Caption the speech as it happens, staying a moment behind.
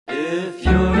If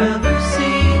you're ever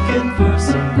seeking for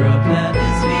some grub that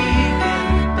is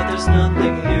vegan, but there's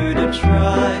nothing new to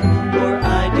try, or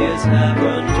ideas have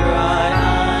run dry,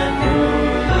 I know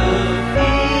the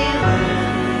feeling.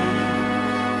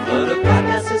 But a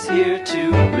podcast is here to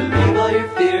relieve all your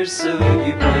fears, so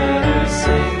you better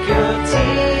sink your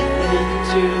teeth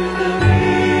into the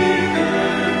vegan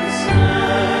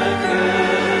snack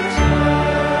attack.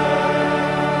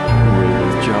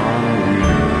 With John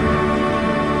Wiener.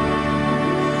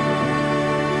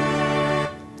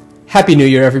 Happy New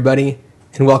Year, everybody,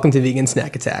 and welcome to Vegan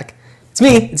Snack Attack. It's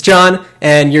me, it's John,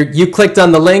 and you clicked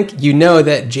on the link. You know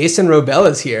that Jason Robel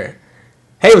is here.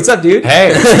 Hey, what's up, dude?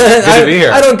 Hey, good to be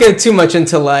here. I don't get too much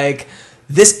into like,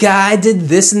 this guy did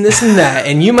this and this and that,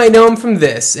 and you might know him from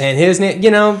this, and his name,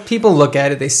 you know, people look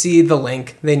at it, they see the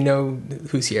link, they know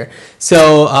who's here.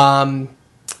 So,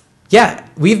 yeah,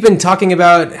 we've been talking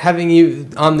about having you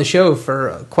on the show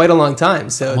for quite a long time.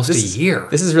 So Almost a year.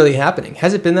 This is really happening.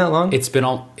 Has it been that long? It's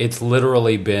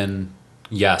literally been,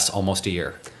 yes, almost a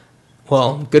year.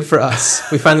 Well, good for us.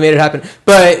 We finally made it happen.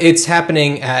 But it's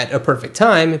happening at a perfect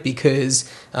time because,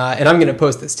 and I'm going to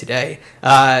post this today,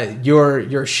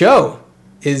 your show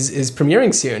is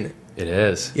premiering soon. It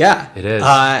is. Yeah. It is.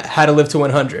 How to Live to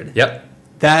 100. Yep.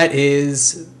 That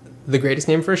is the greatest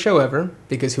name for a show ever,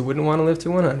 because who wouldn't want to live to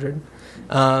 100?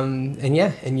 And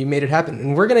yeah, and you made it happen.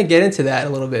 And we're going to get into that a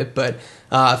little bit, but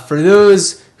for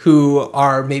those who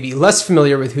are maybe less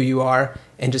familiar with who you are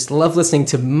and just love listening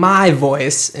to my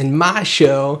voice and my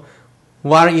show,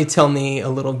 why don't you tell me a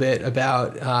little bit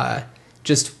about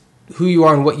just who you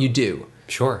are and what you do?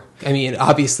 Sure. I mean,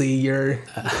 obviously you're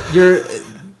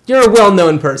a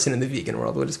well-known person in the vegan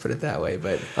world. We'll just put it that way,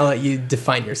 but I'll let you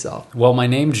define yourself. Well, my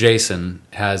name Jason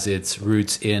has its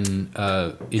roots in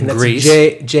Greece.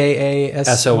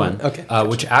 Jason. Okay. Gotcha.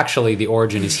 Which actually the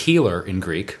origin is healer in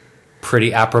Greek.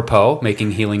 Pretty apropos,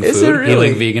 making healing Is food, it really?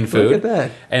 healing vegan food. Look at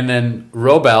that. And then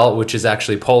Robel, which is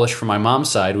actually Polish from my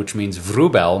mom's side, which means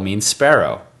vrubel, means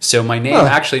sparrow. So my name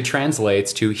actually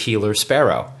translates to healer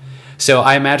sparrow. So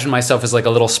I imagine myself as like a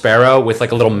little sparrow with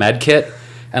like a little med kit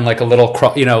and like a little,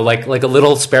 like a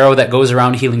little sparrow that goes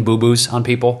around healing boo-boos on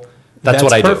people. That's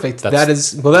what I perfect. do. That's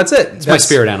it. It's my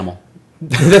spirit animal.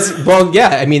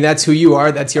 I mean, that's who you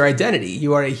are. That's your identity.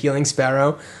 You are a healing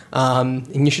sparrow,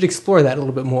 and you should explore that a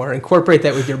little bit more. Incorporate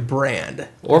that with your brand,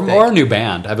 or a new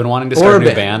band. I've been wanting to start a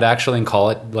new band actually, and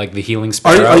call it like the Healing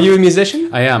Sparrow. Are you a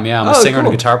musician? I am. Yeah, I'm a singer and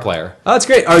a guitar player. Oh, that's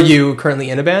great. Are you currently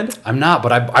in a band? I'm not,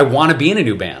 but I want to be in a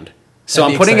new band. So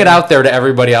That'd I'm putting exciting. it out there to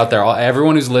everybody out there,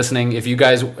 everyone who's listening. If you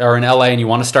guys are in LA and you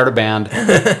want to start a band,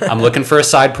 I'm looking for a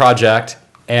side project.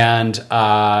 And,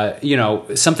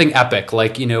 something epic,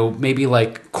 like, maybe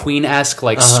like Queen-esque,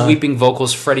 like sweeping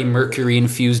vocals, Freddie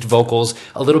Mercury-infused vocals,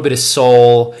 a little bit of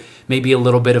soul, maybe a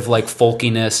little bit of like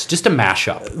folkiness, just a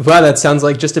mashup. Wow, that sounds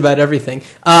like just about everything.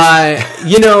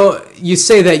 You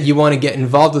say that you want to get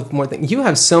involved with more things. You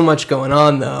have so much going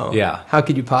on, though. Yeah. How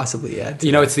could you possibly add to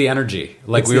It's the energy.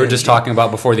 Like It's we the were just energy. talking about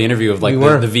before the interview of like We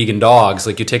were. the vegan dogs.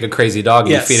 Like you take a crazy dog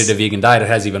and Yes. you feed it a vegan diet, it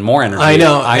has even more energy. I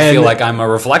know, I feel and like I'm a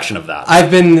reflection of that.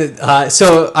 I've been I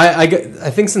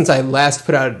think since I last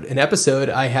put out an episode,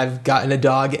 I have gotten a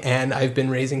dog and I've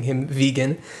been raising him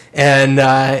vegan, and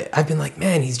I've been like,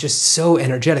 man, he's just so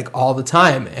energetic all the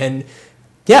time. And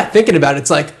yeah, thinking about it, it's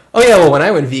like, oh yeah, well when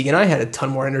I went vegan, I had a ton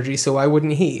more energy, so why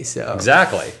wouldn't he? So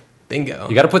Exactly. bingo.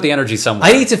 You got to put the energy somewhere.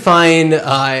 I need to find,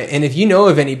 and if you know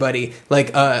of anybody,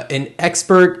 like an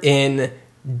expert in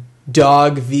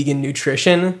dog vegan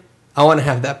nutrition, I want to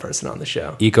have that person on the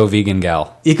show. Eco-vegan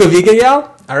gal. Eco-vegan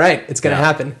gal? All right, it's going to Yeah.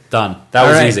 happen. Done. That All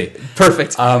was right, easy.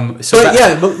 Perfect. So But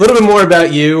yeah, a little bit more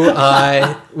about you.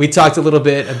 We talked a little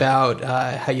bit about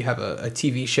how you have a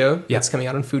TV show that's coming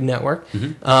out on Food Network.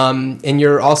 And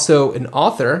you're also an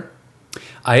author.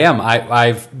 I am.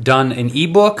 I've done an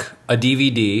ebook, a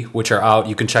DVD, which are out.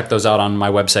 You can check those out on my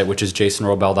website, which is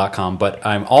jasonrobel.com. But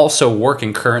I'm also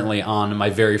working currently on my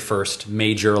very first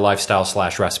major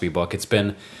lifestyle/recipe book. It's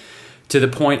been to the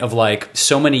point of like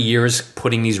so many years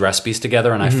putting these recipes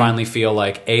together, and I finally feel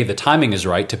like the timing is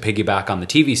right to piggyback on the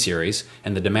TV series,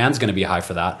 and the demand's going to be high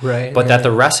for that. Right, but right. that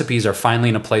the recipes are finally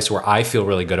in a place where I feel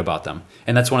really good about them,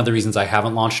 and that's one of the reasons I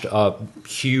haven't launched a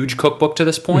huge cookbook to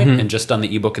this point and just done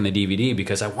the ebook and the DVD,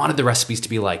 because I wanted the recipes to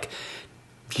be like,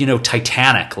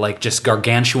 Titanic, like just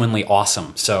gargantuanly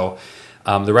awesome. So.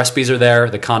 The recipes are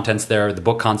there, the content's there, the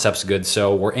book concept's good,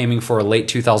 so we're aiming for a late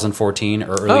 2014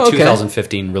 or early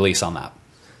 2015 release on that.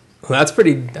 Well, that's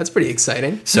pretty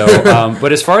exciting. So,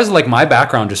 but as far as like my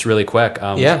background, just really quick,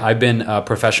 I've been a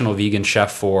professional vegan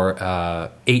chef for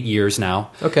 8 years now.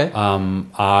 Okay.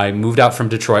 I moved out from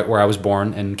Detroit, where I was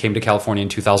born, and came to California in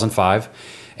 2005.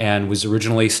 and was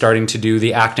originally starting to do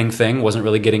the acting thing, wasn't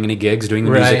really getting any gigs doing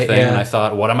the music Right, thing, yeah. and I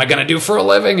thought, what am I going to do for a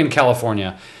living in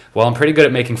California? Well, I'm pretty good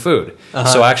at making food.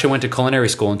 So I actually went to culinary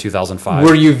school in 2005.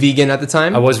 Were you vegan at the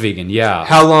time? I was vegan, yeah.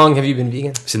 How long have you been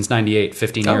vegan? Since 98,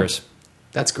 15 Oh. years.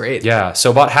 That's great. Yeah,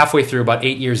 so about halfway through, about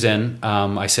 8 years in,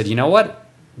 I said, you know what?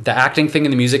 The acting thing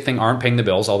and the music thing aren't paying the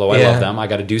bills, although I Yeah. love them. I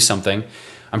got to do something.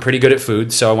 I'm pretty good at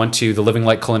food, so I went to the Living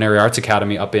Light Culinary Arts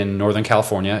Academy up in Northern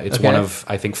California. It's Okay. one of,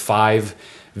 I think, 5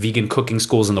 vegan cooking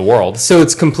schools in the world. So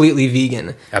it's completely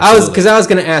vegan. Absolutely. I was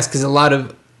going to ask, because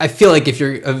I feel like if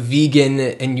you're a vegan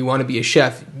and you want to be a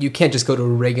chef, you can't just go to a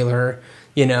regular,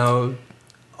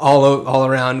 all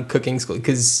around cooking school,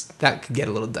 because that could get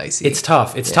a little dicey. It's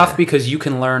tough. It's Yeah. tough because you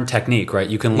can learn technique, right?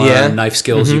 You can learn Yeah. knife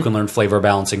skills, you can learn flavor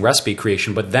balancing, recipe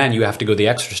creation, but then you have to go the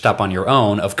extra step on your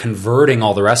own of converting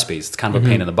all the recipes. It's kind of a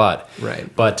pain in the butt. Right.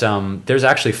 But there's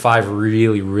actually 5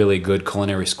 really, really good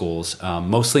culinary schools,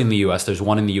 mostly in the U.S. There's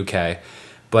one in the U.K.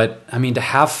 But, I mean, to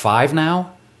have 5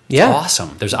 now, it's Yeah.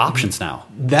 awesome. There's options now.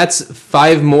 That's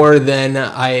 5 more than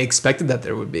I expected that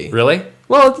there would be. Really?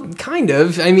 Well, kind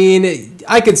of. I mean,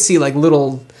 I could see like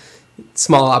little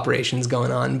small operations going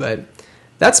on, but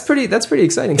that's pretty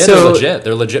exciting. Yeah, so they're legit.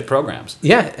 They're legit programs.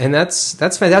 Yeah, and that's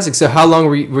fantastic. So how long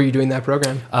were you doing that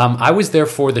program? I was there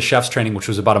for the chef's training, which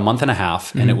was about a month and a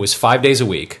half, and it was 5 days a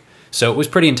week. So it was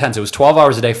pretty intense. It was 12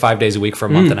 hours a day, 5 days a week for a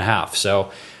month and a half.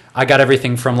 So I got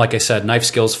everything from, like I said, knife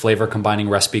skills, flavor combining,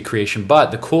 recipe creation.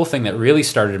 But the cool thing that really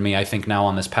started me, I think, now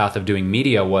on this path of doing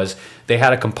media was they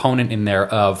had a component in there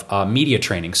of media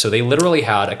training. So they literally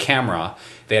had a camera.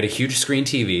 They had a huge screen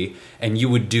TV, and you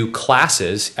would do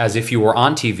classes as if you were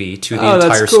on TV to the Oh, that's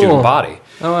entire cool. student body.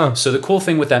 Oh, wow. So the cool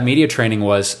thing with that media training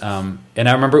was, and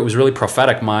I remember it was really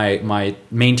prophetic. My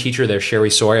main teacher there,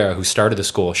 Sherry Sawyer, who started the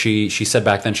school, she said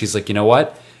back then, she's like, you know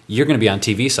what? You're going to be on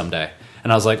TV someday.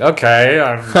 And I was like, okay,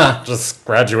 I've just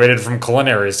graduated from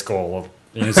culinary school.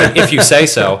 And he's like, if you say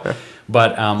so.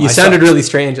 But You sounded really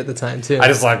strange at the time too. I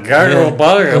just like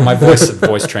my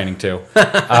voice training too.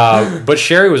 But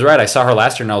Sherry was right. I saw her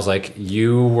last year, and I was like,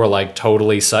 "You were like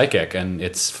totally psychic, and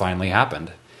it's finally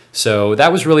happened." So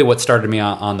that was really what started me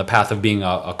on the path of being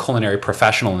a culinary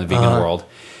professional in the vegan world.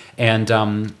 And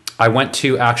I went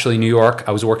to actually New York.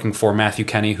 I was working for Matthew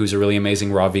Kenny, who's a really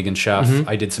amazing raw vegan chef.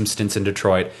 I did some stints in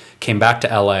Detroit. Came back to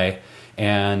LA.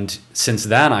 And since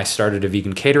then, I started a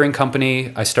vegan catering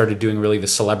company. I started doing really the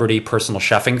celebrity personal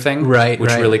chefing thing, Right,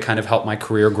 which right. really kind of helped my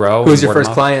career grow. Who was your word of first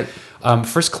mouth. client?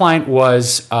 First client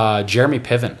was Jeremy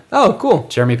Piven. Oh, cool.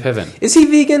 Jeremy Piven. Is he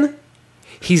vegan?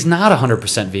 He's not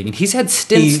 100% vegan. He's had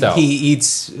stints, though. He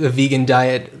eats a vegan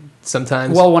diet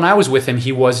sometimes. Well, when I was with him,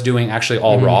 he was doing actually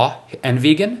all raw and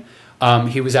vegan.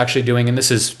 He was actually doing, and this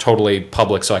is totally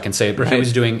public, so I can say it, but he Right.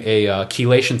 was doing a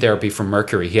chelation therapy for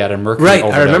mercury. He had a mercury right,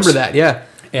 overdose. I remember that. Yeah.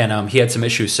 And he had some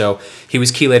issues, so he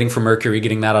was chelating for mercury,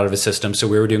 getting that out of his system. So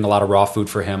we were doing a lot of raw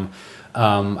food for him.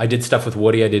 I did stuff with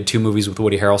Woody. I did 2 movies with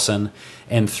Woody Harrelson.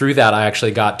 And through that, I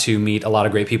actually got to meet a lot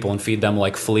of great people and feed them,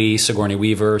 like Flea, Sigourney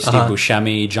Weaver, Steve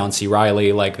Buscemi, John C.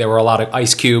 Reilly. Like, there were a lot of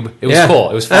Ice Cube. It was cool.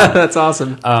 It was fun. That's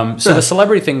awesome. So the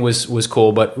celebrity thing was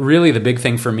cool, but really the big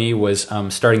thing for me was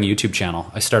starting a YouTube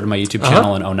channel. I started my YouTube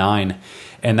channel in 2009.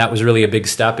 And that was really a big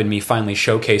step in me finally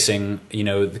showcasing,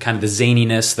 the kind of the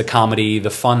zaniness, the comedy, the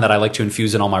fun that I like to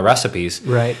infuse in all my recipes.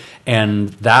 Right. And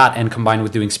that, and combined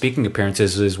with doing speaking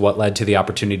appearances, is what led to the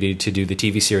opportunity to do the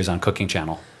TV series on Cooking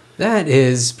Channel. That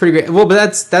is pretty great. Well,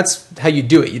 but that's how you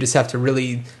do it. You just have to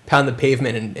really pound the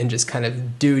pavement and just kind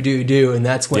of do, and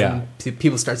that's when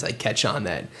people start to like catch on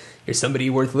that you're somebody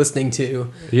worth listening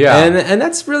to. Yeah. And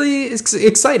that's really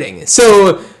exciting.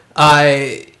 So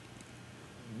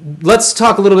let's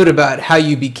talk a little bit about how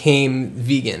you became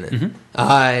vegan.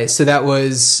 So that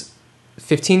was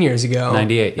 15 years ago.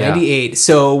 98, yeah. 98.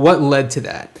 So what led to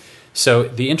that? So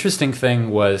the interesting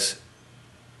thing was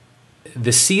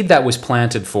the seed that was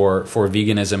planted for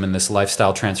veganism and this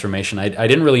lifestyle transformation. I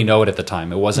didn't really know it at the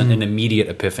time. It wasn't an immediate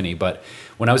epiphany, but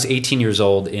when I was 18 years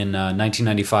old in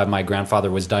 1995, my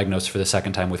grandfather was diagnosed for the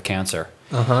second time with cancer.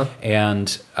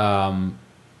 And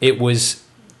it was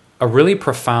a really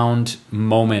profound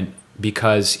moment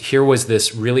because here was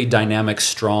this really dynamic,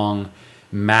 strong,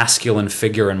 masculine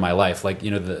figure in my life, like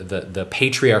the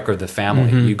patriarch of the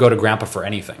family. You go to grandpa for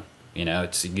anything. You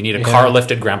need a car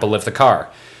lifted, grandpa lift the car.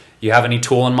 You have any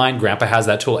tool in mind, grandpa has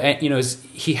that tool. And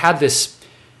he had this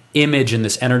image and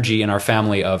this energy in our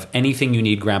family of anything you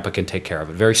need, grandpa can take care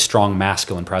of it. Very strong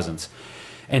masculine presence.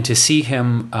 And to see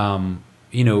him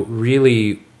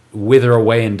really wither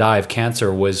away and die of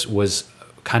cancer was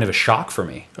kind of a shock for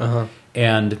me.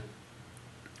 And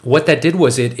what that did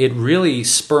was it really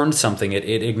spurned something. It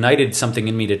ignited something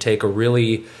in me to take a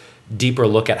really deeper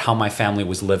look at how my family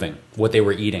was living, what they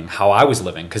were eating, how I was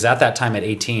living. Because at that time, at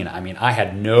 18, I mean, I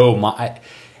had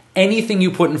anything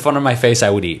you put in front of my face, I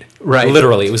would eat. Right.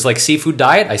 Literally, it was like seafood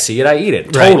diet. I see it, I eat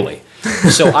it. Right. Totally.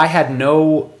 So I had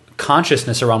no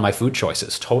consciousness around my food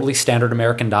choices. Totally standard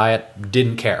American diet.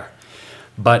 Didn't care.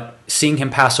 But seeing him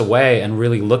pass away and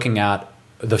really looking at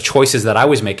the choices that I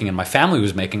was making and my family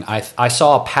was making, I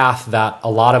saw a path that a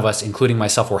lot of us, including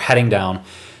myself, were heading down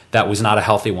that was not a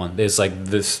healthy one. There's like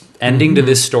this ending to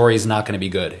this story is not going to be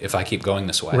good if I keep going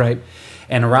this way. Right.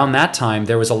 And around that time,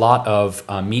 there was a lot of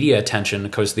media attention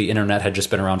because the internet had just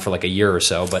been around for like a year or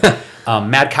so, but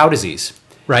mad cow disease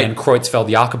Right. and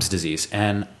Creutzfeldt-Jakob's disease.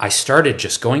 And I started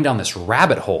just going down this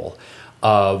rabbit hole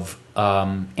of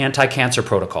anti-cancer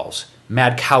protocols,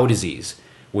 mad cow disease,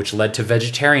 which led to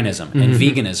vegetarianism and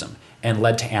veganism, and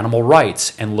led to animal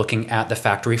rights and looking at the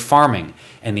factory farming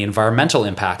and the environmental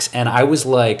impacts. And I was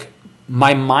like,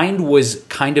 my mind was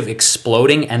kind of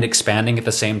exploding and expanding at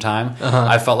the same time.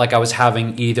 I felt like I was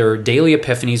having either daily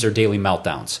epiphanies or daily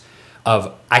meltdowns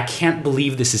of, I can't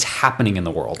believe this is happening in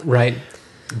the world. Right.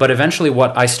 But eventually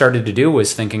what I started to do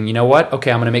was thinking, you know what?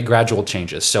 Okay, I'm going to make gradual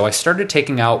changes. So I started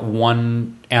taking out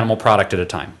one animal product at a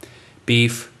time.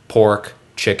 Beef, pork,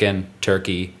 chicken,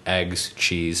 turkey, eggs,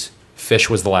 cheese. Fish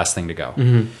was the last thing to go.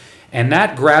 And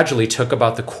that gradually took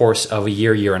about the course of a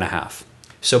year and a half.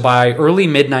 So by early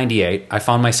mid-98, I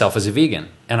found myself as a vegan.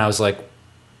 And I was like,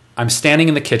 I'm standing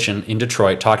in the kitchen in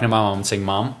Detroit talking to my mom and saying,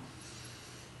 Mom,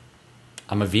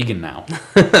 I'm a vegan now.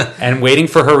 And waiting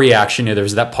for her reaction. There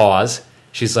was that pause.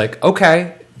 She's like,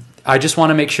 okay, I just want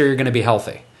to make sure you're going to be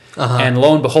healthy. And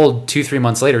lo and behold, 2-3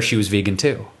 months later, she was vegan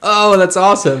too. Oh, that's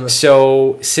awesome.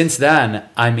 So since then,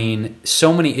 I mean,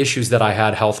 so many issues that I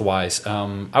had health-wise.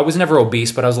 I was never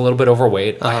obese, but I was a little bit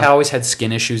overweight. I had always had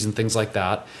skin issues and things like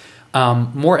that.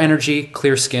 More energy,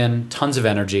 clear skin, tons of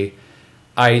energy.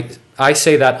 I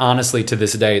say that honestly to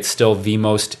this day, it's still the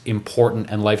most important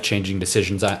and life-changing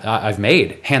decisions I've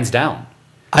made, hands down.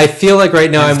 I feel like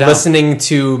right now Hands I'm down. listening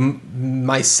to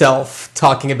myself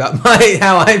talking about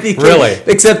how I became. Really?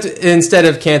 Except instead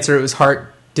of cancer, it was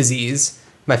heart disease.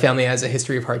 My family has a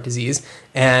history of heart disease,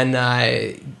 and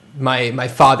my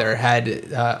father had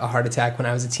a heart attack when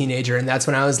I was a teenager, and that's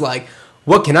when I was like,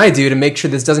 what can I do to make sure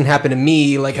this doesn't happen to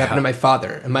me like it happened to my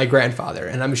father and my grandfather,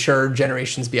 and I'm sure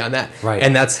generations beyond that. Right.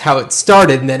 And that's how it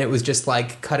started, and then it was just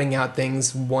like cutting out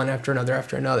things one after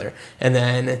another. And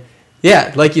then,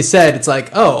 yeah, like you said, it's like,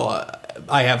 oh,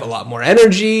 I have a lot more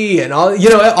energy and all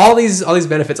these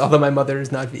benefits, although my mother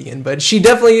is not vegan, but she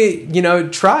definitely,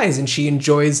 tries, and she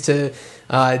enjoys to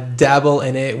dabble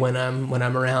in it when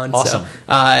I'm around. Awesome.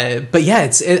 So, but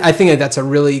yeah, I think that's a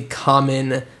really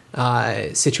common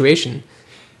situation.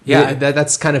 Yeah.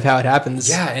 That's kind of how it happens.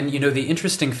 Yeah, and the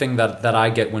interesting thing that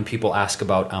I get when people ask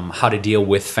about how to deal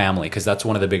with family, because that's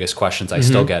one of the biggest questions I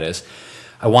still get is,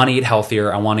 I want to eat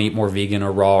healthier, I want to eat more vegan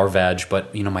or raw or veg,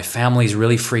 but my family's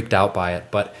really freaked out by it.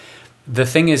 But the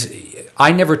thing is,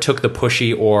 I never took the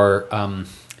pushy or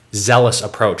zealous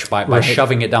approach by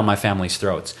shoving it down my family's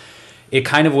throats. It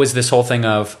kind of was this whole thing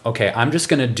of, okay, I'm just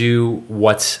going to do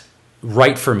what's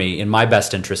right for me in my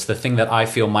best interest, the thing that I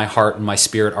feel my heart and my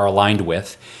spirit are aligned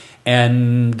with,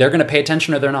 and they're going to pay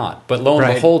attention or they're not. But lo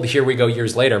and behold, here we go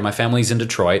years later. My family's in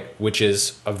Detroit, which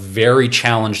is a very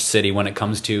challenged city when it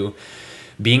comes to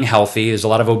being healthy. There's a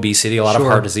lot of obesity, a lot of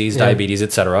heart disease, diabetes,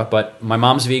 etc. But my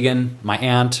mom's vegan, my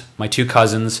aunt, my 2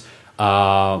 cousins,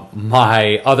 I'm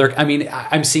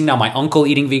seeing now my uncle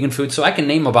eating vegan food, so I can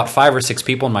name about 5 or 6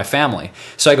 people in my family.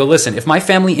 So I go, listen, if my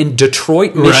family in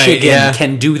Detroit, Michigan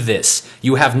can do this,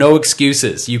 you have no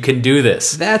excuses. You can do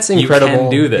this. That's incredible. You can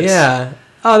do this. Yeah.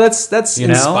 Oh, that's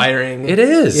inspiring. It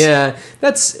is. Yeah.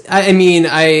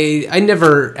 I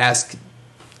never ask.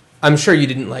 I'm sure you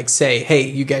didn't say, hey,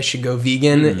 you guys should go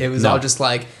vegan. It was all just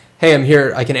like, hey, I'm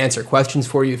here. I can answer questions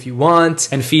for you if you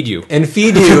want. And feed you. That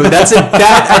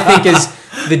I think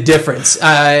is the difference.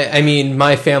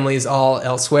 My family is all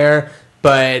elsewhere,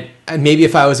 but maybe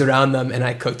if I was around them and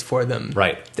I cooked for them,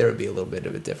 there would be a little bit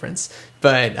of a difference.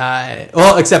 But,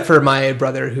 except for my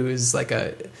brother, who's like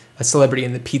a celebrity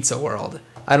in the pizza world.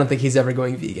 I don't think he's ever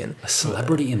going vegan. A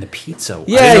celebrity in the pizza world?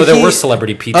 Yeah, I didn't know there were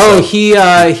celebrity pizza. Oh, he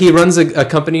runs a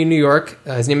company in New York.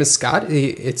 His name is Scott.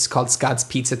 It's called Scott's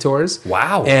Pizza Tours.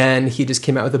 Wow. And he just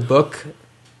came out with a book.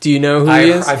 Do you know who he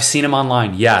is? I've seen him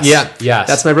online, yes. Yeah. Yes.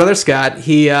 That's my brother Scott.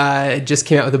 He just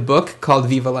came out with a book called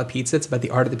Viva La Pizza. It's about the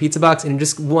art of the pizza box. And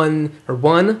just was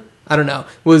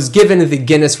given the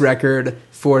Guinness record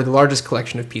for the largest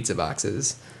collection of pizza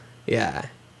boxes. Yeah.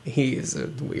 He's a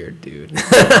weird dude.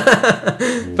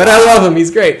 But I love him. He's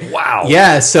great. Wow.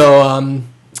 Yeah, so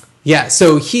Yeah,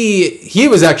 so he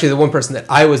was actually the one person that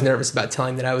I was nervous about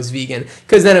telling that I was vegan,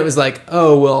 because then it was like,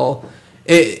 oh well,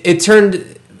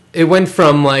 it went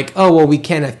from like, oh well, we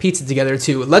can't have pizza together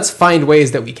to let's find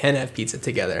ways that we can have pizza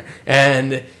together,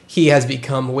 and he has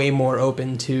become way more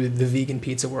open to the vegan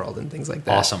pizza world and things like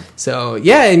that. Awesome. So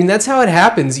yeah, I mean that's how it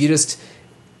happens. You just,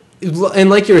 and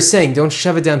like you were saying, don't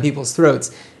shove it down people's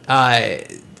throats.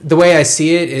 The way I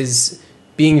see it is,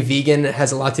 being vegan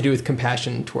has a lot to do with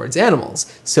compassion towards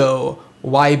animals. So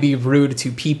why be rude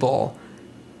to people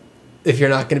if you're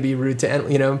not going to be rude to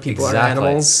animals? You know, people are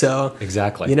animals. So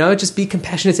exactly, you know, just be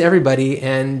compassionate to everybody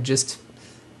and just,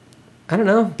 I don't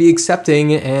know, be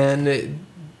accepting and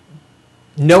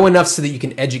know enough so that you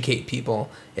can educate people.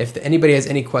 If anybody has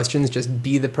any questions, just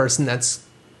be the person that's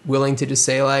willing to just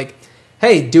say like,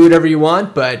 hey, do whatever you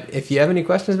want, but if you have any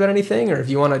questions about anything, or if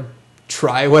you want to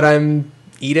try what I'm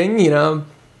eating, you know,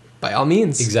 by all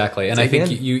means. Exactly. And I think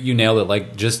you nailed it.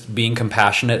 Like, just being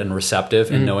compassionate and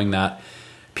receptive and knowing that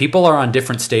people are on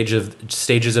different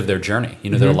stages of their journey,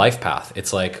 you know, their life path.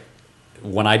 It's like,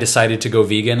 when I decided to go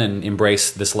vegan and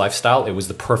embrace this lifestyle, it was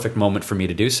the perfect moment for me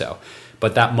to do so.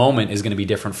 But that moment is going to be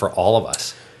different for all of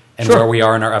us. And where we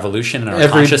are in our evolution and our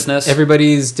consciousness.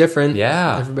 Everybody's different.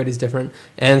 Yeah. Everybody's different.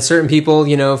 And certain people,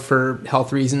 you know, for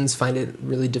health reasons, find it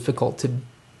really difficult to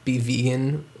be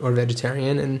vegan or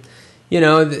vegetarian. And, you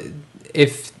know,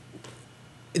 if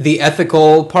the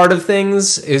ethical part of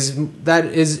things is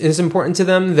important to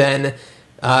them, then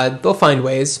they'll find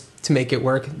ways to make it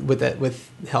work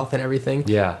with health and everything.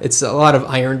 Yeah. It's a lot of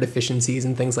iron deficiencies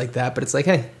and things like that, but it's like,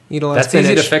 hey, eat a lot of spinach.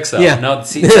 That's easy to fix, though. Yeah. No,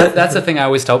 see, that's the thing I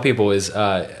always tell people is,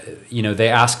 you know, they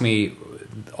ask me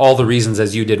all the reasons,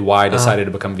 as you did, why I decided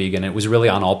to become vegan. It was really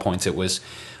on all points. It was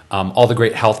all the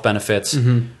great health benefits,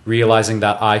 realizing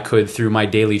that I could, through my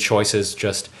daily choices,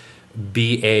 just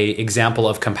be a example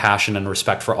of compassion and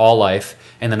respect for all life.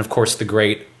 And then, of course, the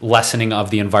great lessening of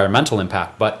the environmental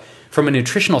impact. But from a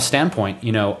nutritional standpoint,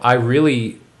 you know, I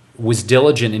really was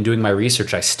diligent in doing my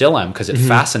research. I still am, because it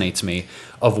fascinates me,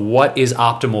 of what is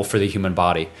optimal for the human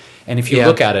body. And if you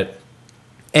look at it,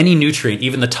 any nutrient,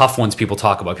 even the tough ones people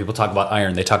talk about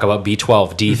iron, they talk about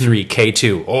B12, D3,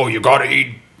 K2. Oh, you got to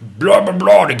eat blah, blah,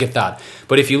 blah to get that.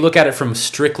 But if you look at it from a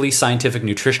strictly scientific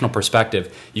nutritional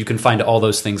perspective, you can find all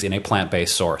those things in a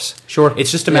plant-based source. Sure.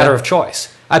 It's just a matter of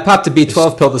choice. I popped a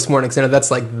B12 pill this morning because I know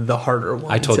that's like the harder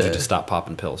one. I told you to stop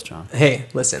popping pills, John. Hey,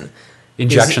 listen.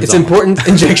 Injections It's only. important.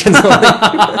 Injections only.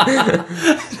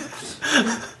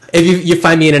 If you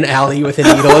find me in an alley with a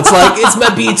needle, it's like, it's my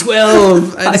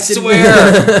B12. I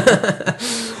swear.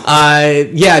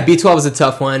 Yeah, B12 is a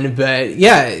tough one, but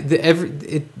yeah,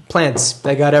 plants,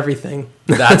 they got everything.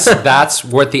 That's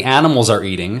what the animals are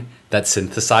eating that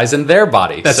synthesize in their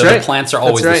body. That's so right. The plants are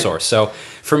always the source. So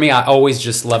for me, I always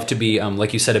just love to be,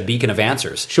 like you said, a beacon of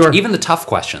answers. Sure. Even the tough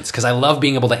questions, because I love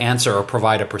being able to answer or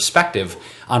provide a perspective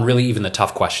on really even the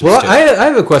tough questions. Well, too. I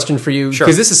have a question for you, Sure.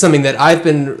 because this is something that I've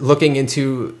been looking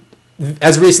into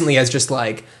as recently as just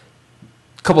like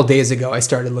a couple days ago. I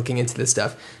started looking into this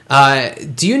stuff.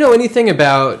 Do you know anything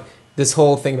about this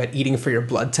whole thing about eating for your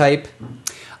blood type?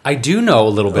 I do know a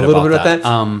little bit about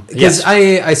that. Because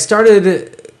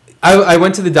I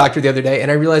went to the doctor the other day and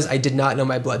I realized I did not know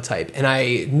my blood type. And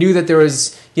I knew that there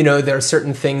are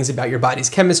certain things about your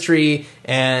body's chemistry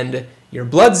and your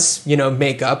blood's,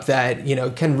 makeup that,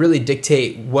 can really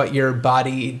dictate what your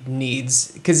body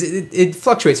needs. Because it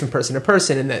fluctuates from person to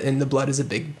person, and the blood is a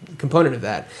big component of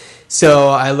that. So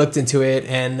I looked into it,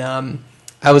 and I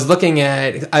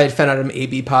had found out I'm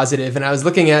AB positive, and I was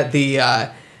looking at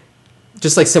the,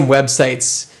 just like some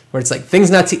websites where it's like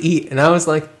things not to eat. And I was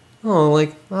like, oh,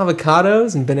 like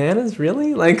avocados and bananas,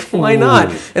 really? Like, why not?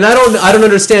 And I don't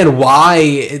understand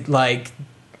why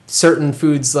certain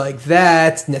foods like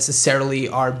that necessarily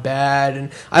are bad.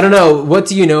 And I don't know. What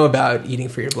do you know about eating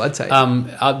for your blood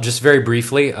type? Just very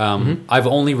briefly, I've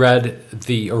only read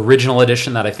the original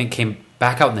edition that I think came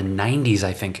back out in the 90s,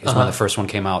 I think, is when the first one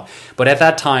came out. But at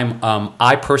that time,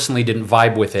 I personally didn't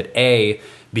vibe with it,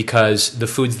 because the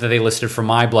foods that they listed for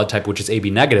my blood type, which is AB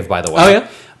negative, by the way. Oh,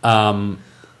 yeah?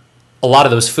 A lot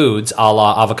of those foods, a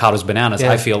la avocados, bananas,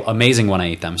 I feel amazing when I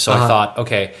eat them. So I thought,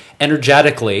 okay,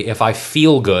 energetically, if I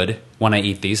feel good when I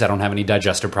eat these, I don't have any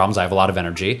digestive problems, I have a lot of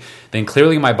energy, then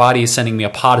clearly my body is sending me a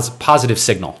positive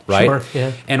signal, right? Sure,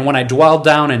 yeah. And when I drilled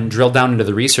down into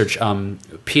the research,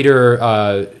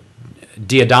 Peter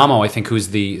Diadamo, I think, who's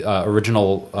the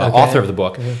original author of the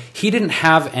book, he didn't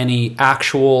have any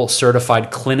actual certified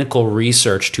clinical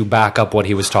research to back up what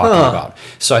he was talking about.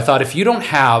 So I thought, if you don't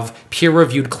have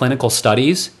peer-reviewed clinical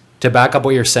studies to back up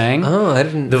what you're saying, I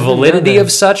didn't the validity know that.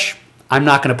 of such, I'm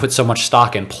not going to put so much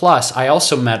stock in. Plus, I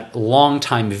also met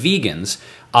longtime vegans,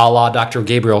 a la Dr.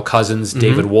 Gabriel Cousins,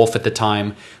 David Wolfe at the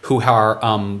time, who are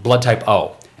blood type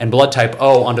O. And blood type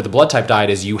O under the blood type diet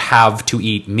is you have to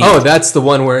eat meat. Oh, that's the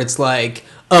one where it's like,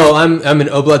 oh, I'm an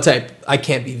O blood type, I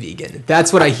can't be vegan.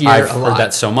 That's what I hear I've a lot. heard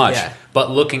that so much. Yeah. But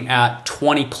looking at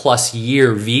 20 plus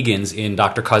year vegans in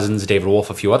Dr. Cousins, David Wolfe,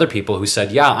 a few other people who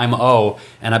said, yeah, I'm O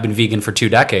and I've been vegan for 2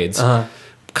 decades,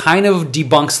 kind of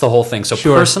debunks the whole thing. So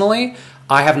personally,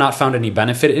 I have not found any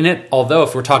benefit in it. Although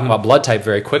if we're talking about blood type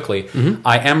very quickly,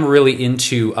 I am really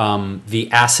into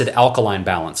the acid alkaline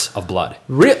balance of blood.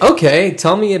 Okay,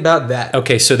 tell me about that.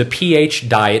 Okay, so the pH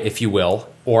diet, if you will,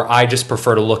 or I just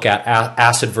prefer to look at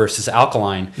acid versus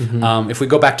alkaline. If we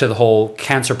go back to the whole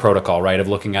cancer protocol, right, of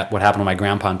looking at what happened to my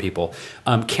grandpa and people,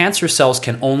 cancer cells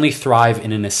can only thrive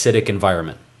in an acidic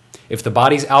environment. If the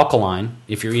body's alkaline,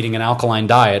 if you're eating an alkaline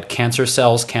diet, cancer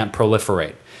cells can't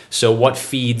proliferate. So what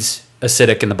feeds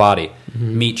acidic in the body?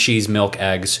 Meat, cheese, milk,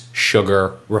 eggs,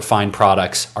 sugar, refined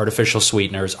products, artificial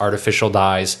sweeteners, artificial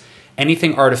dyes.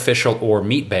 Anything artificial or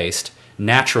meat-based,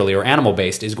 naturally or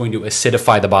animal-based, is going to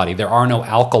acidify the body. There are no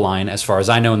alkaline, as far as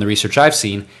I know in the research I've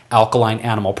seen, alkaline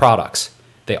animal products.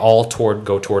 They all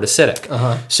go toward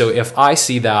acidic. So if I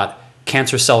see that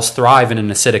cancer cells thrive in an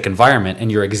acidic environment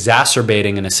and you're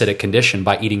exacerbating an acidic condition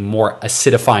by eating more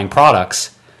acidifying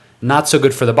products, not so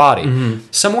good for the body.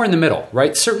 Somewhere in the middle,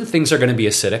 right? Certain things are going to be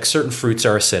acidic, certain fruits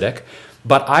are acidic,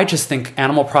 but I just think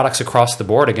animal products across the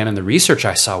board, again, in the research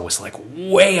I saw, was like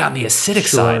way on the acidic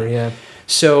side. Yeah.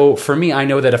 So for me, I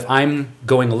know that if I'm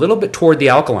going a little bit toward the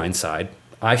alkaline side,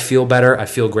 I feel better, I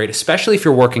feel great, especially if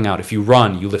you're working out, if you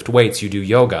run, you lift weights, you do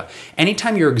yoga.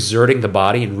 Anytime you're exerting the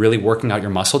body and really working out your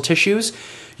muscle tissues,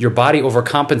 your body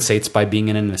overcompensates by being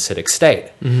in an acidic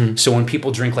state. So when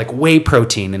people drink like whey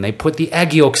protein and they put the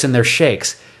egg yolks in their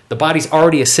shakes, the body's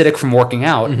already acidic from working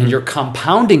out, and you're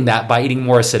compounding that by eating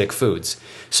more acidic foods.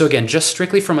 So again, just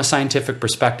strictly from a scientific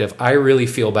perspective, I really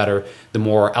feel better the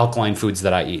more alkaline foods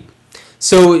that I eat.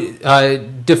 So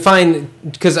define,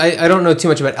 because I don't know too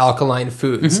much about alkaline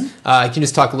foods. Can you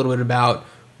just talk a little bit about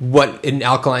what an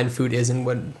alkaline food is and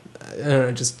what, I don't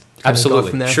know, just kind of go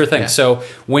from there? Sure thing. Yeah. So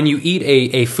when you eat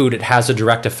a food, it has a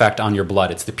direct effect on your blood.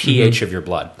 It's the pH of your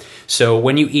blood. So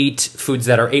when you eat foods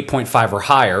that are 8.5 or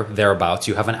higher, thereabouts,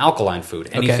 you have an alkaline food.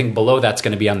 Anything below that's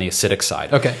going to be on the acidic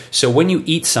side. Okay. So when you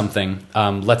eat something,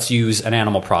 let's use an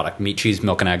animal product, meat, cheese,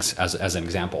 milk, and eggs as an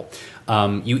example.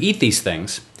 You eat these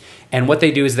things, and what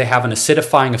they do is they have an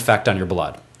acidifying effect on your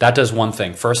blood. That does one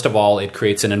thing. First of all, it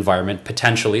creates an environment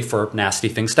potentially for nasty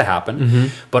things to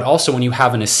happen. But also when you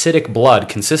have an acidic blood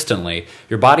consistently,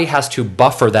 your body has to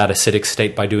buffer that acidic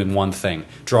state by doing one thing,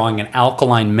 drawing an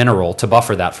alkaline mineral to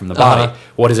buffer that from the body.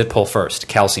 What does it pull first?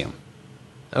 Calcium.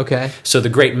 Okay. So the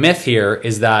great myth here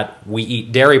is that we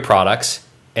eat dairy products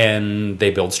and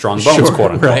they build strong bones,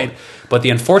 quote unquote. Right. But the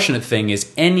unfortunate thing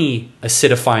is any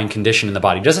acidifying condition in the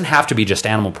body doesn't have to be just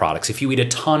animal products. If you eat a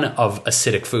ton of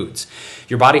acidic foods,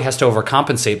 your body has to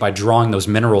overcompensate by drawing those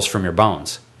minerals from your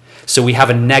bones. So we have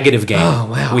a negative gain. Oh,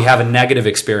 wow. We have a negative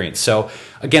experience. So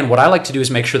again, what I like to do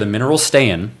is make sure the minerals stay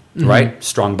in, right?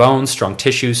 Strong bones, strong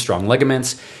tissues, strong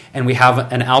ligaments, and we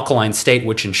have an alkaline state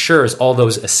which ensures all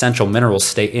those essential minerals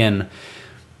stay in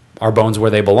our bones where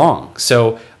they belong.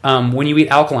 So when you eat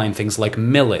alkaline things like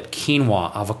millet,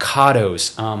 quinoa,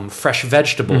 avocados, fresh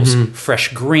vegetables,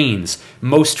 fresh greens,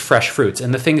 most fresh fruits.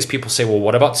 And the thing is, people say, well,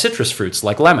 what about citrus fruits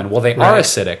like lemon? Well, they are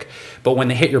acidic, but when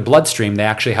they hit your bloodstream, they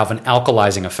actually have an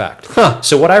alkalizing effect.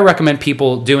 So what I recommend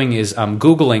people doing is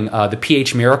Googling the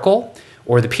pH miracle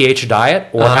or the pH diet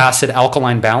or acid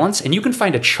alkaline balance, and you can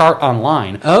find a chart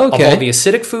online of all the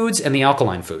acidic foods and the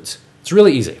alkaline foods. It's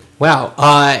really easy. Wow.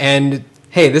 And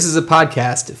hey, this is a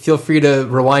podcast. Feel free to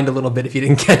rewind a little bit if you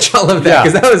didn't catch all of that,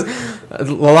 because that was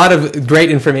a lot of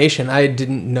great information. I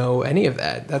didn't know any of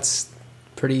that. That's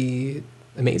pretty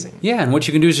amazing. Yeah, and what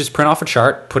you can do is just print off a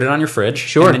chart, put it on your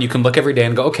fridge, and then you can look every day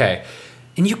and go, okay.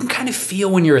 And you can kind of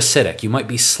feel when you're acidic. You might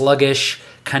be sluggish,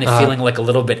 kind of feeling like a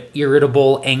little bit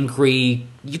irritable, angry.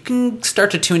 You can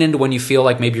start to tune into when you feel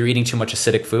like maybe you're eating too much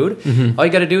acidic food. All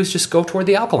you got to do is just go toward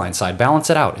the alkaline side, balance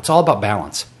it out. It's all about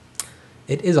balance.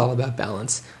 It is all about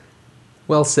balance.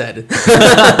 Well said.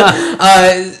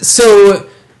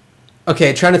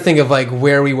 Okay, trying to think of like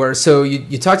where we were. So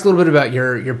you talked a little bit about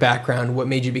your background, what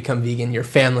made you become vegan. Your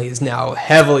family is now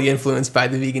heavily influenced by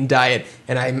the vegan diet,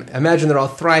 and I imagine they're all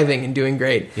thriving and doing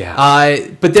great. Yeah.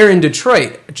 But they're in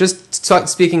Detroit. Just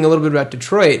speaking a little bit about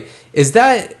Detroit, is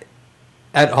that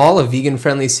at all a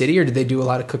vegan-friendly city, or do they do a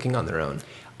lot of cooking on their own?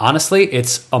 Honestly,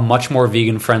 it's a much more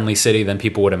vegan-friendly city than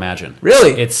people would imagine.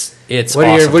 Really? It's What are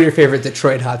awesome. your favorite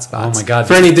Detroit hotspots? Oh my God.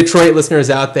 For any Detroit listeners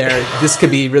out there, this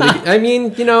could be really. I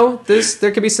mean,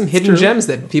 there could be some hidden gems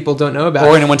that people don't know about.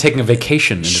 Or anyone taking a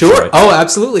vacation in Sure. Detroit. Oh,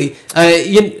 absolutely.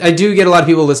 I do get a lot of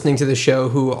people listening to the show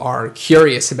who are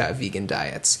curious about vegan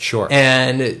diets. Sure.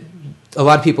 And a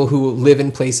lot of people who live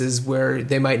in places where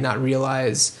they might not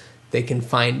realize they can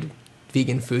find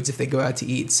vegan foods if they go out to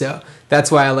eat. So that's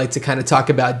why I like to kind of talk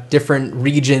about different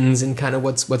regions and kind of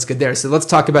what's good there. So let's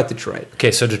talk about Detroit.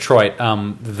 Okay, so Detroit,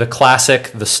 the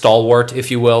classic, the stalwart, if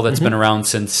you will, that's been around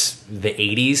since the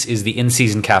 80s is the In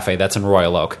Season Cafe. That's in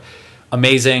Royal Oak.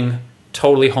 Amazing,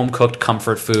 totally home-cooked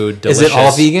comfort food, delicious. Is it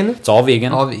all vegan? It's all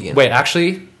vegan. All vegan. Wait,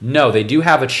 actually, no, they do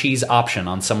have a cheese option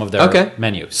on some of their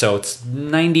menu. So it's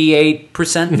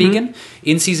 98% vegan.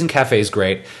 In Season Cafe is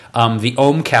great. The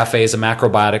Ohm Cafe is a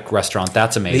macrobiotic restaurant.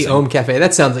 That's amazing. The Ohm Cafe.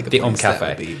 That sounds like a The place Ohm Cafe.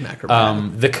 that would be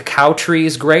macrobiotic. The Cacao Tree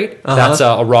is great. That's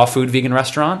a raw food vegan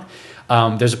restaurant.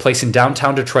 There's a place in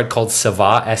downtown Detroit called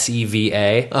Seva,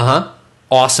 S-E-V-A.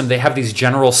 Awesome. They have these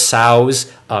General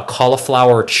Tso's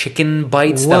cauliflower chicken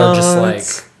bites that are just like,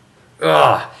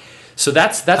 ugh. So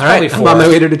that's All probably right, four. I'm on my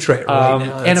way to Detroit right now.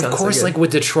 That And of sounds so course, good. like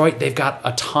with Detroit, they've got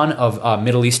a ton of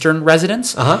Middle Eastern residents.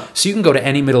 So you can go to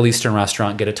any Middle Eastern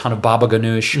restaurant, get a ton of baba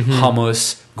ganoush,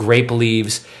 hummus, grape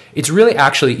leaves. It's really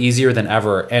actually easier than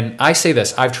ever. And I say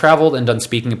this, I've traveled and done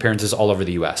speaking appearances all over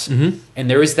the U.S. And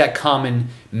there is that common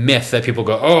myth that people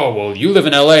go, oh, well, you live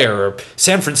in L.A. or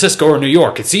San Francisco or New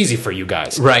York. It's easy for you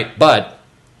guys. Right. But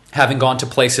having gone to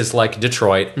places like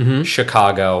Detroit,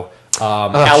 Chicago,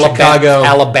 Chicago.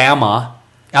 Alabama.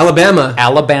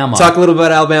 Talk a little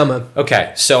about Alabama.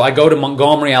 Okay, so I go to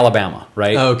Montgomery, Alabama,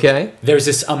 right? Okay. There's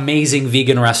this amazing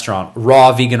vegan restaurant,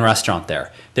 raw vegan restaurant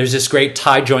there. There's this great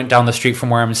Thai joint down the street from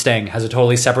where I'm staying, has a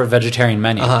totally separate vegetarian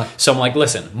menu. So I'm like,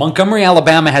 listen, Montgomery,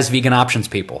 Alabama has vegan options,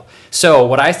 people. So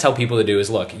what I tell people to do is,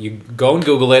 look, you go and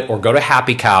Google it or go to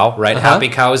Happy Cow, right? Happy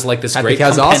Cow is like this Happy great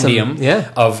Cow's compendium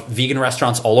awesome. of vegan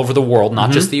restaurants all over the world,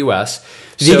 not just the U.S.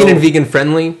 Vegan So- and vegan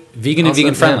friendly. Vegan and Also,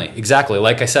 vegan friendly, yeah. exactly.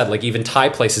 Like I said, like even Thai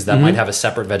places that might have a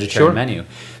separate vegetarian Sure. menu.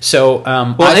 So,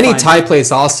 Well, I any find- Thai place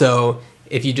also,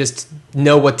 if you just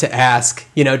know what to ask,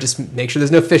 just make sure there's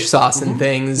no fish sauce and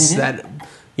things that,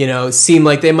 seem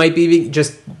like they might be vegan.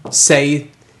 Just say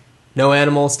no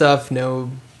animal stuff, no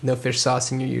fish sauce,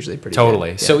 and you're usually pretty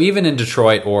Totally. good. So even in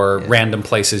Detroit or random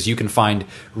places, you can find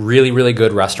really, really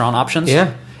good restaurant options.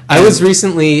 Yeah. I was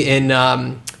recently in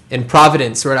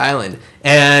Providence, Rhode Island,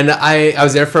 and I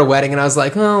was there for a wedding, and I was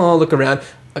like, oh, I'll look around.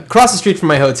 Across the street from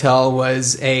my hotel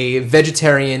was a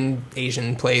vegetarian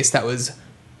Asian place that was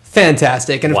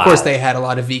fantastic, and of Wow. course they had a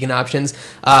lot of vegan options.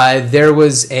 There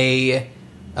was I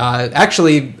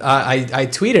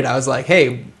tweeted, I was like,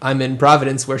 hey, I'm in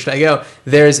Providence, where should I go?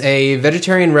 There's a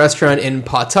vegetarian restaurant in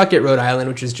Pawtucket, Rhode Island,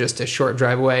 which is just a short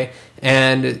drive away,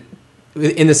 and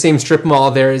in the same strip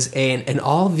mall, there's an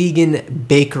all-vegan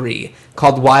bakery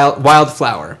called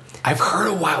Wildflower. I've heard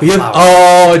of Wildflower.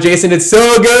 Oh, Jason, it's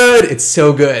so good! It's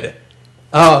so good.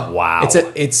 Oh, Wow.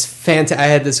 It's fantastic. I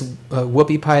had this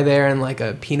whoopie pie there and like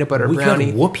a peanut butter We got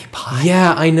brownie. whoopie pie.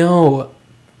 Yeah, I know,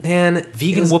 man.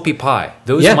 Vegan it was- whoopie pie.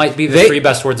 Those Yeah, might be the they- three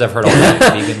best words I've heard all day.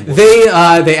 Vegan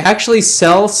whoopie. They actually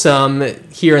sell some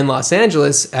here in Los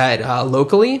Angeles at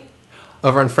locally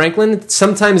over on Franklin.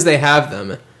 Sometimes they have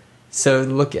them, so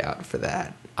look out for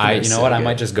that. You know what? I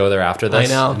might just go there after this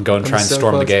I know. and go and I'm try and so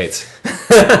storm the close.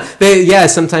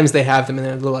 gates. Sometimes they have them in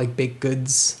a little like baked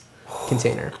goods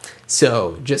container.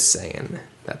 So just saying,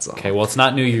 that's all. Okay, well, it's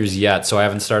not New Year's yet, so I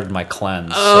haven't started my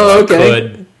cleanse. Oh, so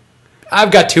okay.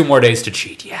 I've got 2 more days to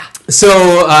cheat, yeah.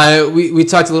 So we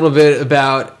talked a little bit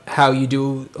about how you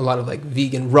do a lot of like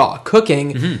vegan raw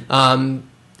cooking.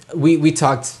 We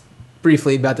talked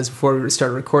briefly about this before we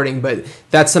started recording, but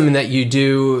that's something that you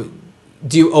do.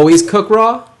 Do you always cook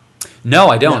raw? No,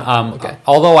 I don't. No. Okay.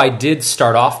 Although I did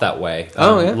start off that way.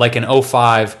 Oh, yeah. Like in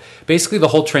 2005, basically the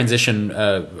whole transition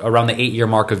around the 8-year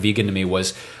mark of vegan to me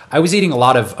was I was eating a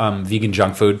lot of vegan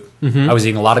junk food. I was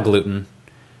eating a lot of gluten.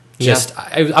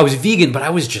 I was vegan, but I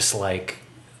was just like,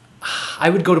 I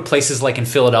would go to places like in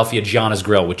Philadelphia, Gianna's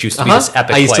Grill, which used to be this epic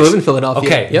place. I used to live in Philadelphia.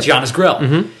 Okay, Yep. Gianna's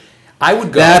Grill. I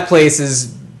would go. That place is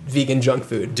vegan junk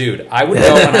food. Dude, I would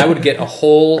go and I would get a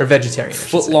whole Or vegetarian, I should say.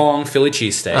 foot-long Philly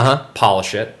cheesesteak,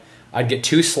 polish it. I'd get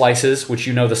 2 slices, which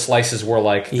the slices were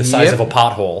like the size Yep. of a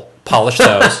pothole. Polish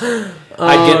those.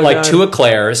 I'd get like God. 2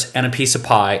 eclairs and a piece of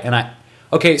pie.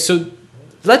 Okay, so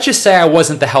let's just say I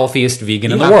wasn't the healthiest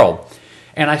vegan in the Yeah. world.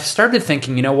 And I started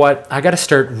thinking, you know what? I got to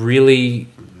start really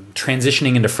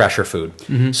transitioning into fresher food.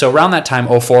 So around that time,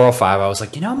 04, 05, I was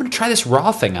like, I'm going to try this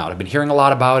raw thing out. I've been hearing a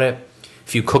lot about it.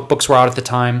 few cookbooks were out at the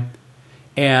time.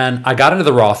 And I got into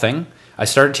the raw thing. I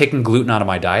started taking gluten out of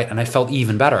my diet, and I felt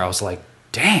even better. I was like,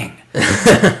 dang,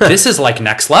 this is like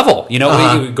next level. You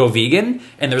know, you go vegan,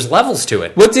 and there's levels to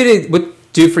it. What did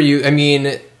it do for you? I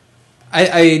mean,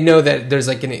 I know that there's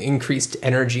like an increased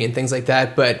energy and things like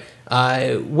that, but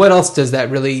what else does that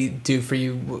really do for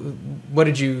you? What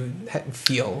did you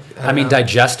feel? I mean,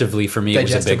 digestively for me, it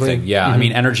was a big thing. Yeah, I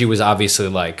mean, energy was obviously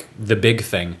like the big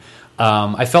thing.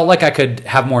 I felt like I could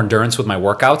have more endurance with my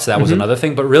workouts. That was another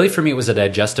thing. But really for me, it was a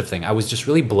digestive thing. I was just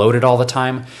really bloated all the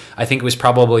time. I think it was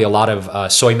probably a lot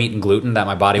of soy meat and gluten that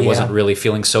my body wasn't really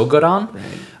feeling so good on.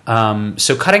 Right.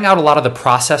 So cutting out a lot of the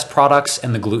processed products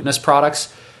and the glutinous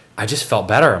products, I just felt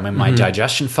better. I mean, my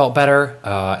digestion felt better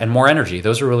and more energy.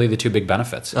 Those were really the two big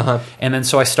benefits. And then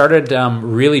so I started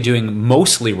really doing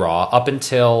mostly raw up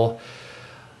until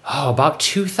about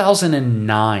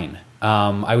 2009.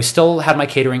 I was still had my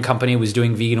catering company, was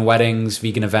doing vegan weddings,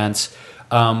 vegan events.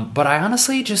 But I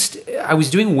honestly I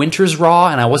was doing winters raw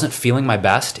and I wasn't feeling my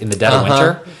best in the dead of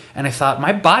winter. And I thought,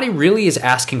 my body really is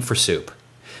asking for soup.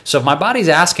 So if my body's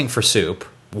asking for soup,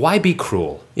 why be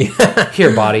cruel?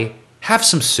 Here, body, have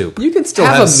some soup. You can still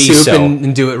have a miso. soup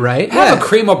and do it right. Have a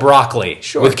cream of broccoli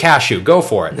with cashew. Go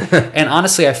for it. And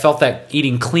honestly, I felt that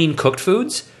eating clean cooked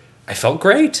foods, I felt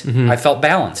great. I felt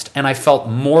balanced. And I felt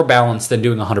more balanced than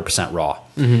doing 100% raw.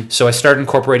 So I started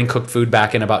incorporating cooked food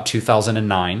back in about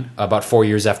 2009, about 4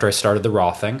 years after I started the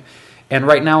raw thing. And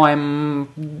right now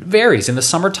varies. In the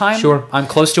summertime, I'm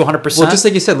close to 100%. Well, just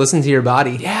like you said, listen to your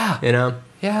body. Yeah. You know?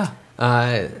 Yeah.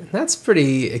 That's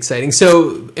pretty exciting.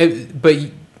 So, but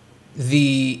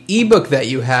the ebook that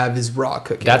you have is raw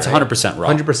cooking. That's right? 100% raw.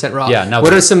 100% raw. Yeah. Now,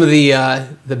 what are some of the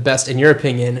best, in your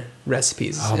opinion,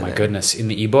 recipes? Oh my goodness! In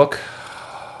the ebook,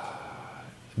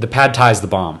 the pad thai is the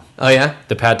bomb. Oh yeah,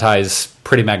 the pad thai is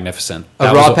pretty magnificent.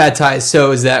 A raw pad thai.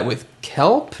 So is that with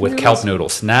kelp? With kelp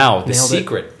noodles. Now the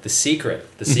secret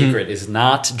is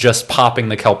not just popping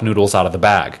the kelp noodles out of the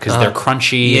bag because they're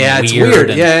crunchy. Yeah, and it's weird.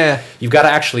 weird. Yeah. You've got to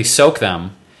actually soak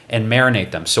them and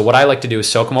marinate them. So what I like to do is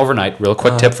soak them overnight. Real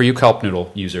quick tip for you kelp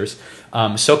noodle users.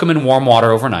 Soak them in warm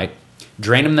water overnight,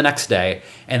 drain them the next day,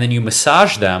 and then you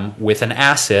massage them with an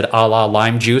acid a la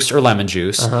lime juice or lemon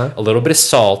juice, a little bit of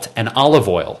salt, and olive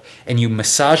oil. And you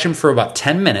massage them for about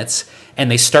 10 minutes, and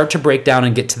they start to break down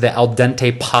and get to the al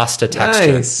dente pasta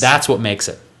texture. Nice. That's what makes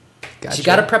it. Gotcha. So you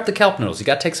got to prep the kelp noodles. You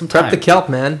got to take some time. Prep the kelp,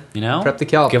 man. You know? Prep the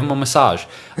kelp. Give them a massage.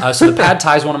 So the pad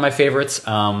thai is one of my favorites.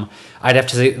 I'd have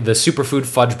to say the superfood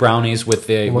fudge brownies with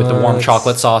the warm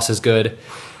chocolate sauce is good.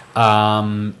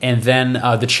 And then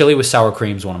the chili with sour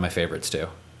cream is one of my favorites too.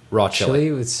 Raw chili.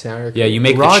 Chili with sour cream. Yeah, you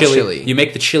make raw the chili. You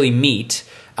make the chili meat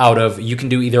out of. You can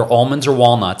do either almonds or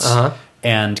walnuts.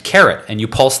 And carrot, and you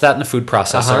pulse that in a food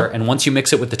processor. And once you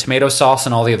mix it with the tomato sauce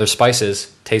and all the other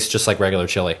spices, tastes just like regular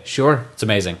chili. Sure. It's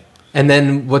amazing. And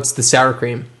then what's the sour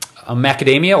cream?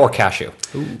 Macadamia or cashew.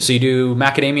 Ooh. So you do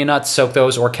macadamia nuts, soak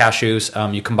those, or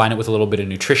cashews. You combine it with a little bit of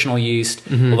nutritional yeast,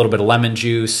 a little bit of lemon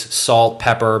juice, salt,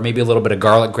 pepper, maybe a little bit of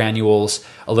garlic granules,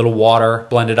 a little water,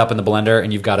 blend it up in the blender,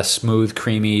 and you've got a smooth,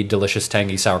 creamy, delicious,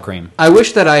 tangy sour cream. I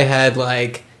wish that I had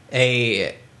like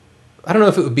I don't know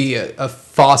if it would be a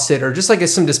faucet or just like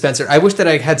some dispenser. I wish that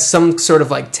I had some sort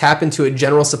of like tap into a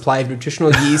general supply of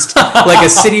nutritional yeast, like a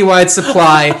citywide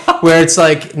supply where it's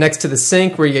like next to the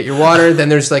sink where you get your water. Then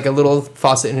there's like a little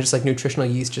faucet and just like nutritional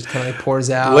yeast just kind of like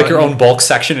pours out. Like your own bulk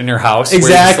section in your house.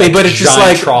 Exactly, like but it's just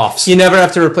like troughs. You never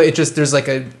have to replace it. Just there's like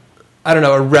a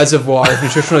reservoir of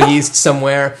nutritional yeast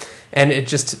somewhere. And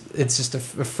it's just a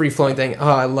free flowing thing. Oh,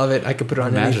 I love it! I could put it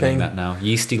on anything. Imagining that now,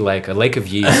 yeasty lake, a lake of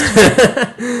yeast.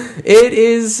 It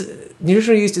is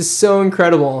nutritional yeast is so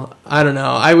incredible. I don't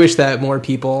know. I wish that more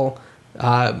people.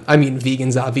 I mean,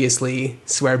 vegans obviously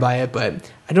swear by it, but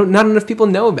not enough people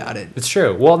know about it. It's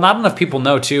true. Well, not enough people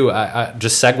know too.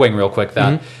 Just segueing real quick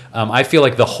that I feel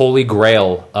like the holy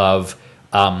grail of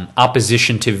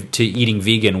opposition to eating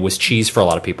vegan was cheese for a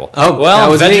lot of people. Oh, well, I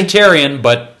was vegetarian,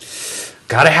 but.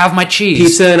 Gotta have my cheese.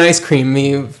 Pizza and ice cream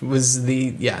was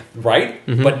right?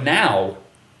 But now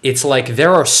it's like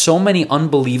there are so many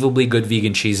unbelievably good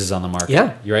vegan cheeses on the market.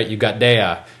 Yeah. You're right. You've got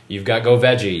Dea. You've got Go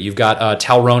Veggie. You've got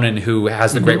Tal Ronan, who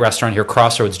has the great restaurant here,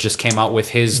 Crossroads, just came out with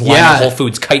his line of Whole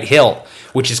Foods Kite Hill,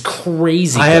 which is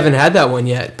crazy. I haven't had that one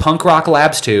yet. Punk Rock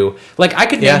Labs too. Like I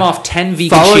could name off 10 vegan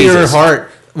Follow cheeses. your heart.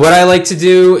 What I like to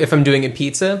do if I'm doing a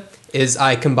pizza is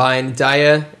I combine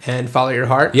Daya and Follow Your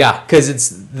Heart. Yeah. Because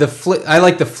it's I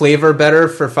like the flavor better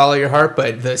for Follow Your Heart,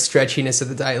 but the stretchiness of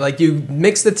the Daya. Like you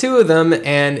mix the two of them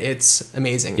and it's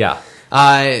amazing. Yeah.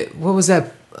 What was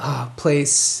that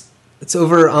place? It's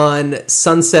over on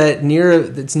Sunset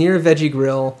it's near a Veggie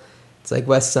Grill. It's like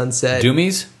West Sunset.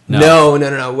 Doomies?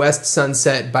 No. West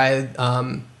Sunset by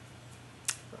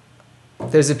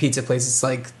there's a pizza place. It's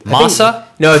like Masa?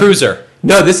 No, Cruiser.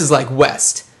 No, this is like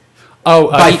West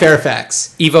Oh, by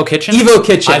Fairfax. Evo Kitchen? Evo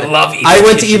Kitchen. I love Evo I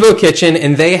went to Kitchen. Evo Kitchen,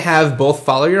 and they have both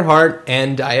Follow Your Heart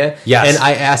and Daya. Yes. And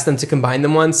I asked them to combine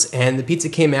them once, and the pizza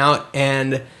came out,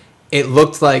 and it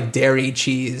looked like dairy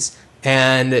cheese,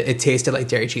 and it tasted like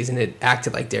dairy cheese, and it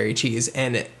acted like dairy cheese.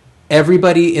 And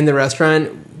everybody in the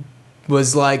restaurant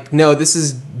was like, no, this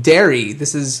is dairy.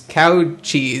 This is cow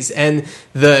cheese. And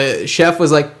the chef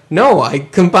was like, no, I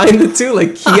combined the two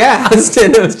like he asked.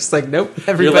 And it was just like, nope,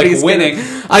 everybody's winning.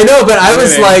 I know, but I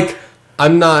was Winning. like,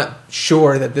 I'm not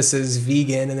sure that this is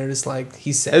vegan. And they're just like,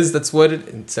 he says that's what it,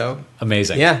 and so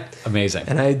Amazing. yeah. Amazing.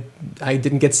 And I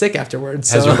didn't get sick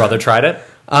afterwards. Has so. your brother tried it?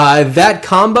 That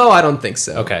combo, I don't think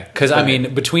so. Okay, because I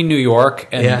mean, between New York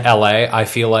and Yeah. LA, I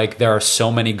feel like there are so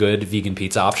many good vegan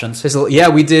pizza options. Yeah,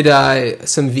 we did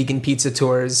some vegan pizza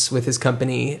tours with his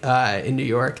company in New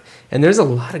York, and there's a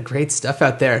lot of great stuff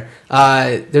out there.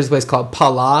 There's a place called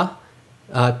Pala,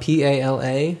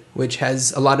 Pala, which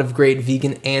has a lot of great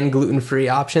vegan and gluten-free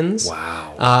options.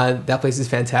 Wow. That place is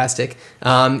fantastic.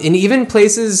 And even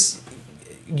places,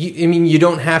 you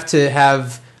don't have to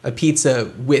have a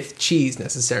pizza with cheese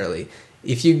necessarily.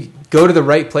 If you go to the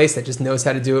right place that just knows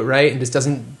how to do it right and just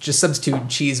doesn't just substitute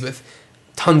cheese with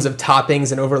tons of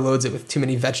toppings and overloads it with too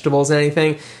many vegetables and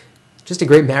anything, just a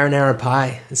great marinara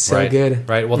pie. It's so right. good.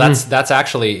 Right. Well, that's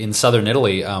actually in southern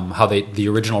Italy. How the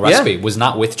original recipe was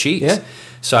not with cheese. Yeah.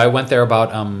 So I went there about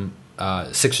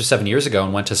 6 or 7 years ago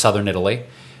and went to southern Italy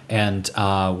and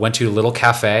went to a little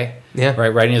cafe. Yeah.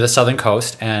 Right near the southern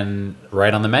coast, and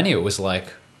right on the menu it was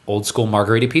like old school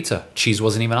margherita pizza. Cheese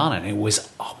wasn't even on it. It was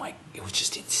it was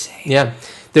just insane. Yeah,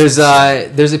 there's a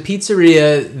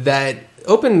pizzeria that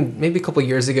opened maybe a couple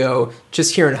years ago,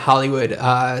 just here in Hollywood.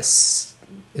 Is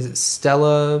it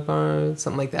Stella Bar,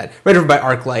 something like that? Right over by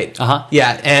ArcLight. Uh-huh.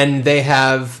 Yeah, and they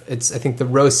have I think the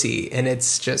Rossi, and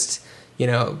it's just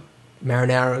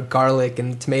marinara, garlic,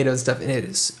 and tomato stuff, and it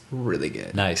is really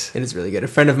good. Nice. It is really good. A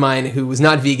friend of mine who was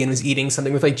not vegan was eating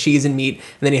something with like cheese and meat, and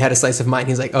then he had a slice of mine.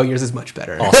 He's like, "Oh, yours is much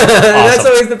better." Awesome. That's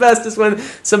Awesome. always the best. Is when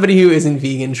somebody who isn't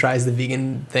vegan tries the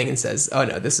vegan thing and says, "Oh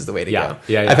no, this is the way to Yeah. go."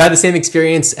 Yeah. I've had the same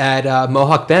experience at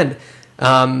Mohawk Bend,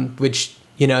 which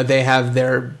they have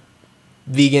their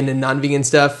vegan and non-vegan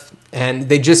stuff, and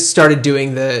they just started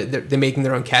doing they're making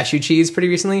their own cashew cheese pretty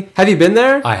recently. Have you been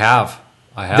there? I have.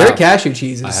 Their cashew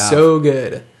cheese I is have. so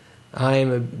good. I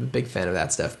am a big fan of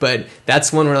that stuff. But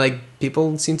that's one where like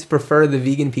people seem to prefer the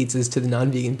vegan pizzas to the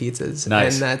non-vegan pizzas.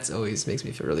 Nice. And that always makes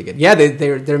me feel really good. Yeah,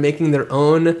 they're making their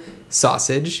own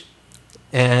sausage,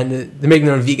 and they're making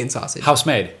their own vegan sausage. House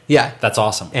made. Yeah. That's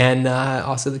awesome. And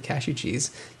also the cashew cheese.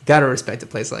 You gotta respect a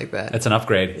place like that. It's an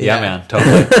upgrade. Yeah. Yeah, man.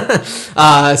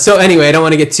 Totally. So anyway, I don't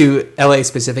want to get too LA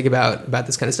specific about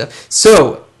this kind of stuff.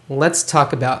 So let's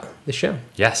talk about the show.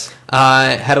 Yes.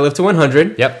 How to Live to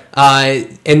 100. Yep.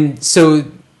 And so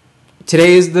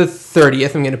today is the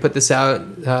 30th. I'm going to put this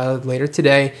out later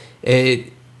today.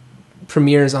 It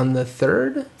premieres on the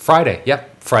 3rd. Friday.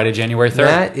 Yep. Friday, January 3rd.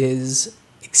 That is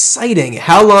exciting.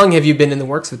 How long have you been in the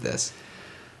works with this?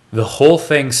 The whole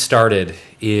thing started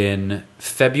in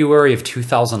February of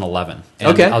 2011. And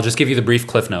Okay. I'll just give you the brief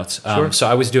cliff notes. Sure. So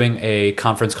I was doing a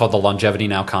conference called the Longevity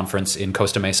Now Conference in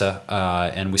Costa Mesa,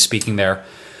 and was speaking there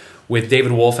with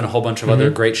David Wolf and a whole bunch of other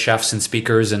great chefs and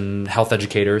speakers and health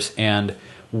educators. And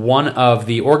one of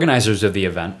the organizers of the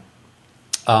event,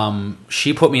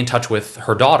 she put me in touch with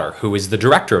her daughter, who is the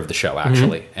director of the show,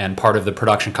 actually, and part of the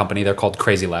production company. They're called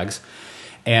Crazy Legs.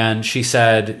 And she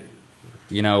said,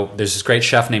 there's this great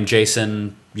chef named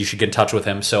Jason. You should get in touch with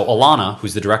him. So Alana,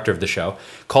 who's the director of the show,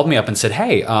 called me up and said,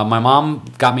 hey, my mom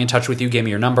got me in touch with you, gave me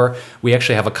your number. We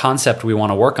actually have a concept we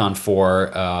want to work on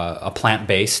for a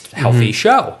plant-based, healthy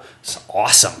show. It's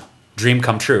awesome. Dream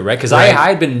come true, right? Because Right. I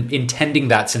had been intending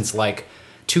that since like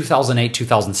 2008,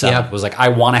 2007. Yeah. It was like, I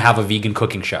want to have a vegan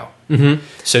cooking show.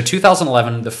 So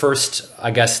 2011, the first,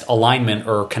 I guess, alignment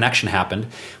or connection happened.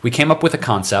 We came up with a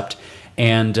concept,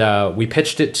 and we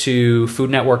pitched it to Food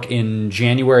Network in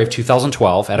January of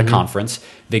 2012 at a conference.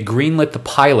 They greenlit the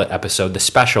pilot episode, the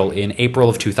special, in April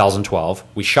of 2012.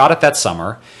 We shot it that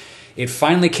summer. It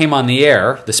finally came on the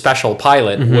air. The special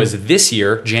pilot was this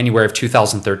year, January of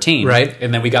 2013. Right.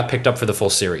 And then we got picked up for the full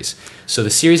series. So the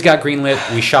series got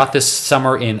greenlit. We shot this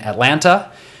summer in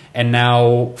Atlanta. And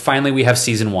now, finally, we have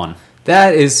season 1.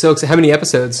 That is so exciting. How many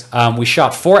episodes? We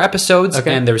shot 4 episodes,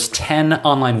 Okay. and there's 10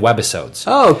 online webisodes.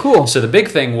 Oh, cool. So the big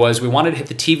thing was we wanted to hit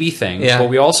the TV thing, Yeah. but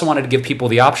we also wanted to give people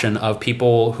the option of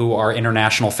people who are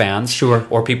international fans, Sure.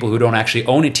 or people who don't actually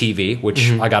own a TV,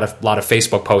 which I got a lot of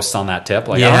Facebook posts on that tip,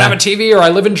 like, I Yeah. don't have a TV, or I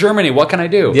live in Germany, what can I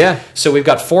do? Yeah. So we've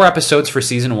got 4 episodes for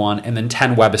season 1, and then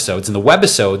 10 webisodes, and the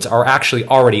webisodes are actually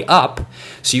already up,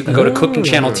 so you can go to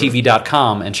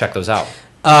cookingchanneltv.com and check those out.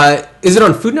 Is it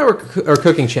on Food Network or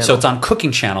Cooking Channel? So it's on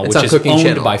Cooking Channel, It's which on is Cooking owned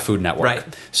Channel. by Food Network. Right.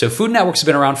 So Food Network's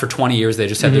been around for 20 years. They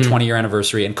just had their 20-year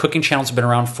anniversary, and Cooking Channel's been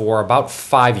around for about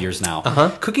 5 years now.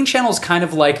 Cooking Channel is kind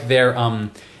of like their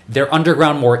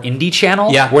underground, more indie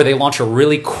channel, Yeah. where they launch a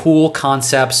really cool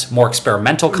concepts, more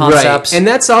experimental concepts. Right. And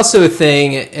that's also a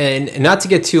thing, and not to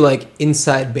get too like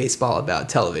inside baseball about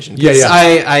television. 'Cause Yeah.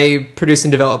 I produce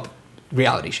and develop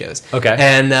reality shows. Okay.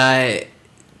 And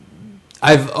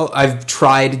I've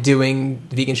tried doing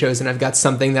vegan shows, and I've got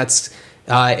something that's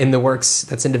in the works,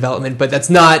 that's in development, but that's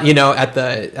not at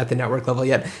the network level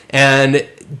yet. And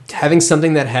having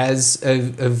something that has a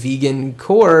vegan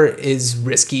core is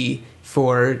risky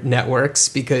for networks,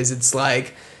 because it's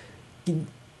like,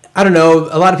 I don't know,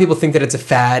 a lot of people think that it's a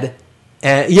fad,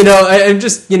 and I'm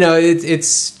just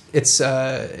it's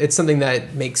something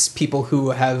that makes people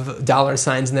who have dollar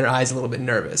signs in their eyes a little bit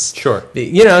nervous. Sure.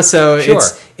 So Sure.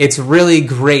 it's really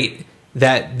great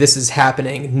that this is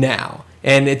happening now.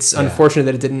 And it's unfortunate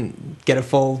that it didn't get a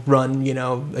full run,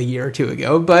 a year or two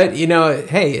ago. But,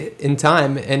 hey, in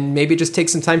time, and maybe it just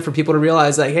takes some time for people to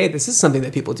realize, like, hey, this is something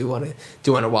that people do want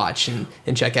to watch and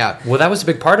check out. Well, that was a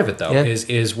big part of it, though, Yeah.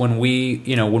 is when we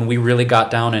really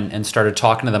got down and started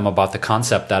talking to them about the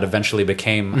concept that eventually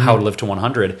became How to Live to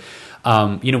 100.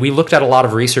 We looked at a lot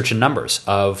of research and numbers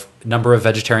of number of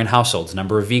vegetarian households,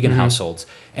 number of vegan households,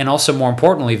 and also, more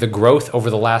importantly, the growth over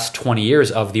the last 20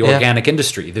 years of the organic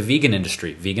industry, the vegan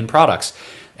industry, vegan products.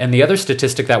 And the other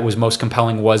statistic that was most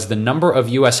compelling was the number of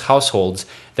U.S. households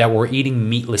that were eating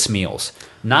meatless meals.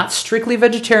 Not strictly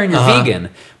vegetarian or vegan,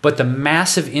 but the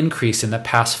massive increase in the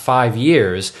past 5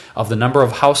 years of the number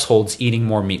of households eating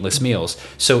more meatless meals.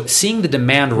 So seeing the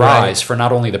demand rise for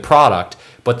not only the product,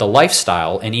 but the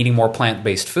lifestyle and eating more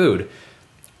plant-based food,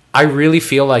 I really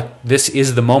feel like this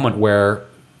is the moment where,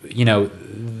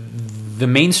 the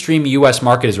mainstream U.S.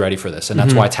 market is ready for this, and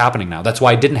that's why it's happening now. That's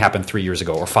why it didn't happen 3 years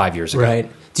ago or 5 years ago.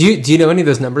 Right. Do you know any of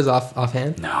those numbers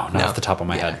offhand? No, not off the top of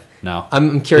my head. No.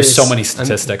 I'm curious. There's so many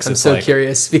statistics. I'm it's so like,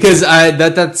 curious, because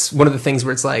that's one of the things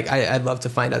where it's like I'd love to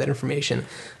find out that information.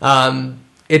 But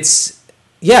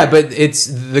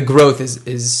the growth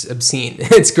is obscene.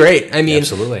 It's great. I mean,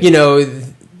 Absolutely.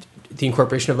 The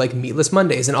incorporation of like Meatless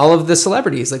Mondays and all of the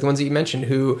celebrities, like the ones that you mentioned,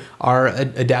 who are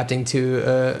adapting to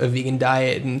a vegan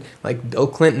diet, and like Bill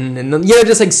Clinton, and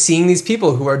just like seeing these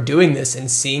people who are doing this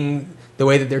and seeing the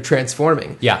way that they're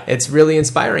transforming. Yeah. It's really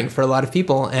inspiring for a lot of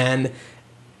people, and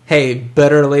hey,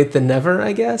 better late than never,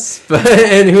 I guess. But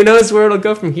and who knows where it'll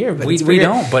go from here? But we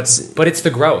don't, but it's the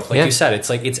growth. Like Yeah. you said, it's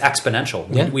like it's exponential.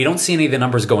 Yeah. We don't see any of the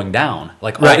numbers going down.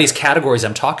 Like all Right. these categories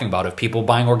I'm talking about of people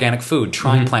buying organic food,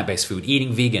 trying plant-based food,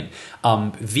 eating vegan,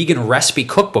 vegan recipe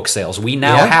cookbook sales. We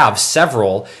now have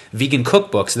several vegan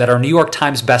cookbooks that are New York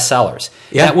Times bestsellers.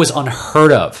 Yeah. That was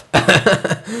unheard of.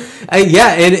 And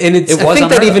it's, It I was think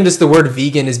that unheard even of. just the word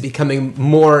vegan is becoming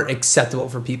more acceptable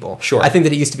for people. Sure. I think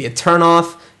that it used to be a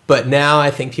turnoff, but now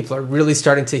I think people are really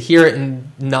starting to hear it and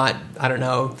not, I don't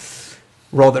know,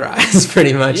 roll their eyes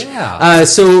pretty much. Yeah.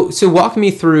 So walk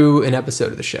me through an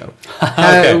episode of the show.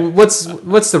 Okay. What's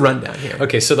the rundown here?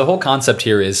 Okay, so the whole concept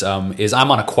here is I'm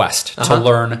on a quest to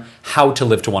learn how to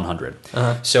live to 100.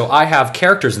 So I have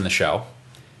characters in the show.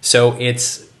 So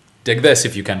it's, dig this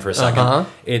if you can for a second.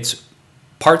 It's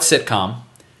part sitcom,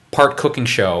 part cooking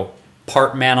show,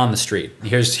 part man on the street.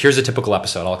 Here's a typical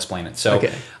episode. I'll explain it. So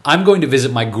Okay. I'm going to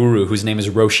visit my guru, whose name is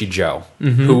Roshi Joe,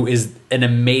 who is an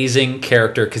amazing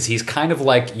character because he's kind of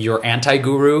like your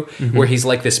anti-guru, where he's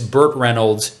like this Burt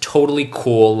Reynolds, totally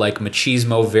cool, like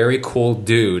machismo, very cool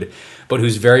dude, but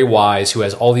who's very wise, who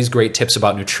has all these great tips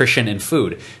about nutrition and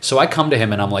food. So I come to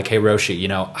him and I'm like, hey, Roshi,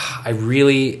 I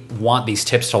really want these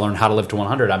tips to learn how to live to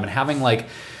 100. I've been having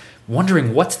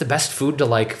wondering what's the best food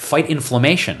to fight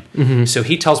inflammation. So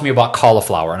he tells me about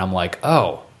cauliflower, and I'm like,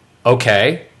 oh,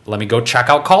 okay, let me go check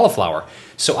out cauliflower.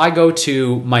 So I go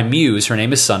to my muse. Her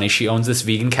name is Sunny. She owns this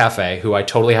vegan cafe, who I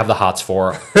totally have the hots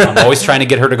for. I'm always trying to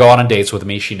get her to go on dates with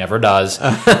me. She never does.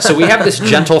 So we have this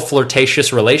gentle,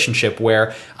 flirtatious relationship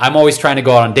where I'm always trying to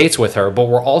go out on dates with her, but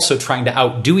we're also trying to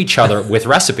outdo each other with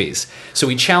recipes. So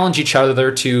we challenge each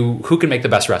other to who can make the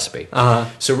best recipe.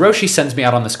 So Roshi sends me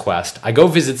out on this quest. I go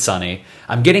visit Sunny.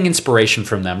 I'm getting inspiration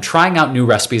from them, trying out new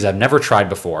recipes I've never tried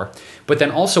before. But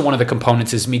then also one of the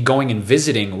components is me going and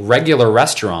visiting regular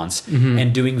restaurants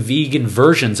and doing vegan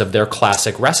versions of their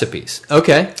classic recipes.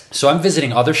 Okay. So I'm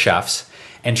visiting other chefs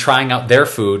and trying out their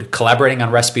food, collaborating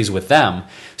on recipes with them.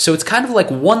 So it's kind of like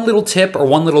one little tip or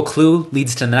one little clue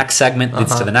leads to the next segment,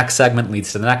 leads to the next segment,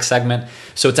 leads to the next segment.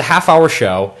 So it's a half-hour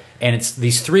show, and it's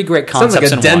these three great concepts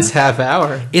Sounds like a in dense one. half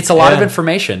hour. It's a lot of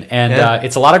information, and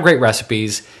it's a lot of great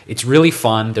recipes. It's really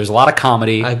fun. There's a lot of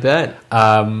comedy. I bet.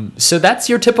 So that's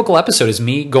your typical episode, is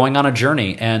me going on a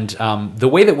journey. And the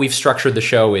way that we've structured the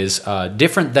show is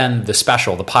different than the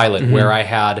special, the pilot, where I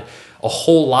had a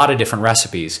whole lot of different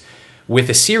recipes. With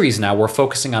a series now, we're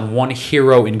focusing on one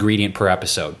hero ingredient per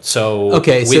episode. So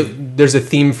so there's a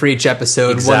theme for each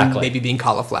episode, Exactly. one maybe being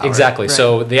cauliflower. Exactly. Right.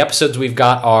 So the episodes we've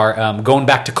got are Going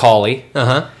Back to Collie.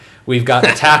 We've got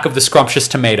Attack of the Scrumptious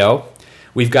Tomato.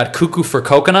 We've got Cuckoo for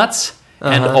Coconuts.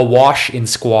 And Awash in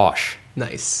Squash.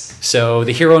 Nice. So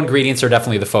the hero ingredients are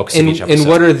definitely the focus of each episode. And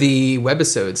what are the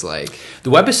webisodes like?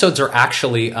 The webisodes are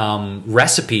actually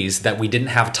recipes that we didn't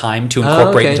have time to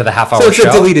incorporate into the half-hour show. show. So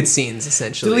it's deleted scenes,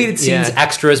 essentially. Deleted scenes,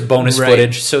 extras, bonus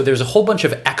footage. So there's a whole bunch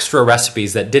of extra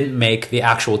recipes that didn't make the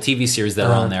actual TV series that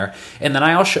are on there. And then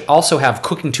I also have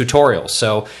cooking tutorials.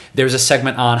 So there's a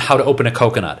segment on how to open a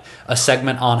coconut, a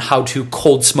segment on how to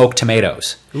cold smoke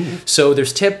tomatoes. So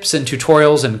there's tips and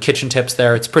tutorials and kitchen tips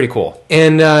there. It's pretty cool.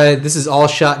 And this is all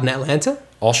shot in Atlanta?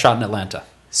 All shot in Atlanta.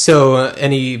 So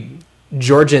any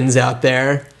Georgians out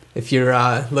there, if you're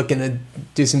looking to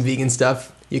do some vegan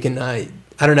stuff, you can, I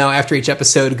don't know, after each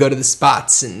episode, go to the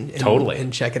spots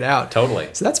and check it out. Totally.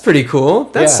 So that's pretty cool.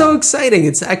 That's Yeah. so exciting.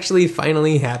 It's actually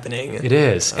finally happening. It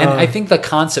is. And I think the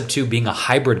concept, too, being a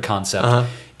hybrid concept,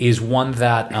 is one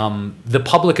that the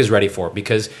public is ready for.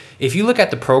 Because if you look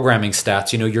at the programming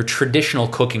stats, your traditional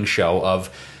cooking show of,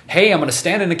 hey, I'm going to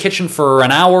stand in the kitchen for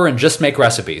an hour and just make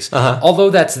recipes. Although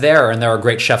that's there, and there are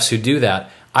great chefs who do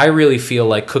that, I really feel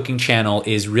like Cooking Channel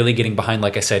is really getting behind,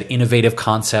 like I said, innovative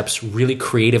concepts, really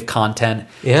creative content.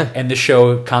 Yeah. And the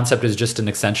show concept is just an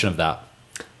extension of that.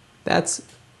 That's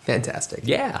fantastic.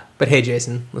 Yeah. But hey,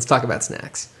 Jason, let's talk about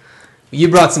snacks. You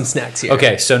brought some snacks here.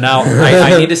 Okay, so now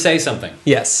I need to say something.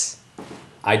 Yes.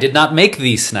 I did not make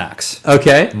these snacks.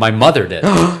 Okay. My mother did.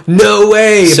 No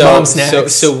way, mom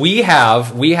snacks. So we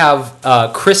have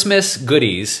Christmas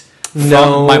goodies from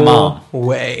no my mom.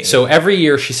 way. So every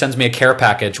year she sends me a care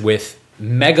package with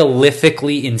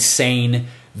megalithlically insane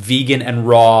vegan and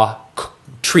raw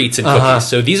treats and cookies.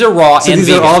 So these are raw so and these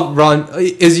vegan. are all raw.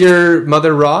 Is your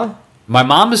mother raw? My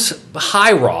mom's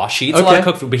high raw. She eats a lot of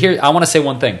cooked food. But here, I want to say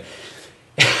one thing.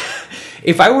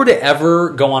 If I were to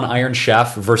ever go on Iron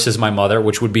Chef versus my mother,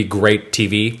 which would be great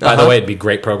TV, by the way, it'd be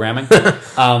great programming,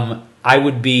 I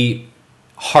would be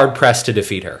hard-pressed to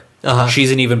defeat her.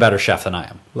 She's an even better chef than I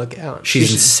am. Look out.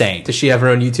 She's insane. Does she have her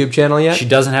own YouTube channel yet? She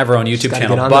doesn't have her own YouTube gotta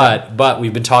channel, get on but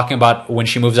we've been talking about when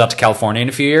she moves out to California in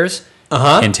a few years.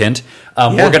 Hint, hint.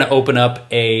 We're going to open up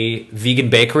a vegan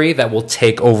bakery that will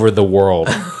take over the world.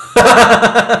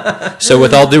 So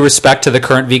with all due respect to the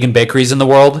current vegan bakeries in the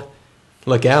world,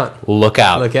 Look out. look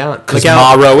out. Look out. Because Look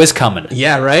out. Ma-Ro is coming.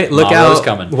 Yeah, right? Look Ma-Ro's out.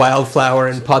 coming. Wildflower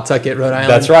in Pawtucket, Rhode Island.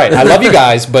 That's right. I love you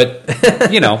guys, but,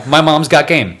 my mom's got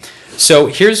game. So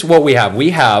here's what we have.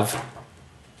 We have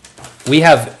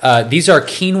these are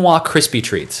quinoa crispy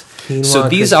treats. So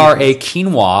these are a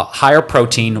quinoa, higher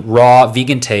protein, raw,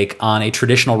 vegan take on a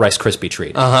traditional Rice Krispie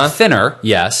treat. Thinner,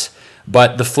 yes,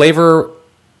 but the flavor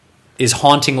is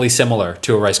hauntingly similar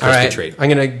to a Rice Krispie All right. treat. I'm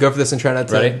going to go for this and try not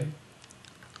to Ready?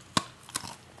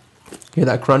 hear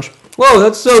that crunch. Whoa,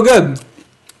 that's so good.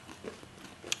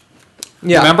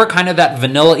 Yeah. Remember kind of that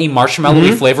vanilla-y,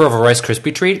 marshmallowy flavor of a Rice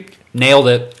Krispie treat? Nailed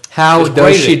it. How It's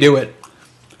does crazy. she do it?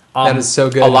 That is so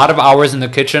good. A lot of hours in the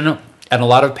kitchen and a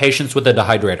lot of patience with a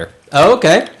dehydrator. Oh,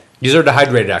 okay. These are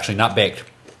dehydrated, actually, not baked.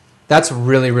 That's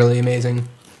really, really amazing.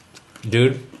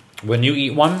 Dude, when you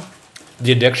eat one,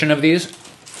 the addiction of these,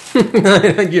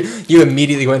 you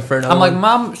immediately went for another I'm like, one.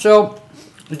 Mom, so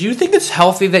do you think it's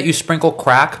healthy that you sprinkle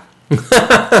crack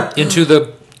into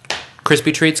the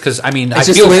crispy treats? Because, I mean, I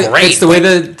feel great. It's the way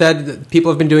that people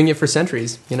have been doing it for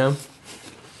centuries,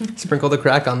 Sprinkle the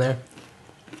crack on there.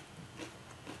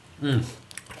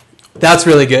 That's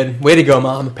really good. Way to go,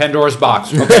 Mom. Pandora's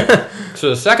box. Okay. So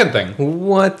the second thing,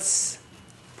 What is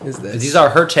this? these are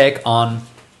her take on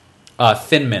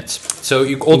Thin Mints. So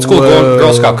old school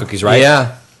Girl Scout cookies, right?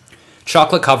 Yeah.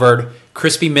 Chocolate covered,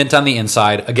 crispy mint on the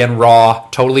inside. Again, raw,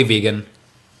 totally vegan.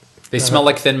 They smell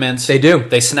like Thin Mints. They do.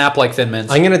 They snap like Thin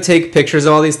Mints. I'm going to take pictures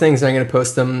of all these things and I'm going to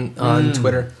post them on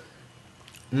Twitter.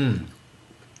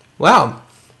 Wow.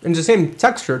 And the same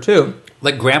texture, too.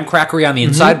 Like graham crackery on the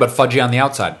inside, but fudgy on the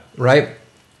outside. Right?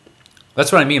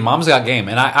 That's what I mean. Mom's got game.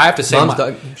 And I have to say...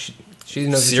 She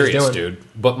knows serious, what she's doing.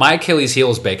 dude. But my Achilles heel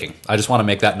is baking. I just want to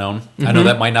make that known. I know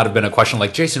that might not have been a question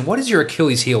like, Jason, what is your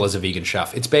Achilles heel as a vegan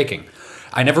chef? It's baking.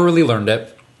 I never really learned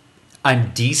it.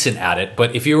 I'm decent at it.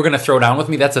 But if you were going to throw down with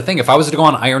me, that's the thing. If I was to go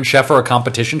on Iron Chef or a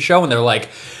competition show and they're like,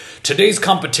 today's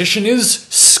competition is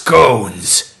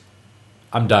scones.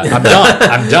 I'm done.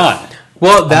 I'm done.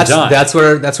 Well, that's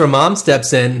where Mom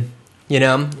steps in. You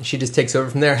know, she just takes over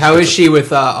from there. How is she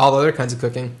with all other kinds of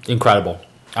cooking? Incredible.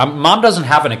 Mom doesn't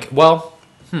have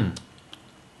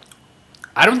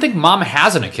I don't think Mom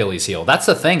has an Achilles heel. That's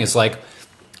the thing. It's like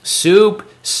soup,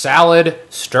 salad,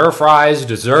 stir fries,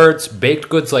 desserts, baked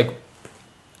goods. Like,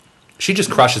 she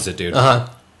just crushes it, dude.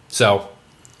 So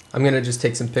I'm gonna just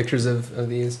take some pictures of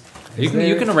these. You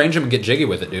can arrange them and get jiggy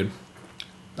with it, dude.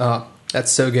 Oh,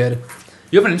 that's so good.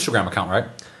 You have an Instagram account, right?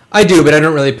 I do, but I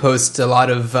don't really post a lot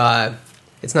of.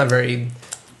 It's not very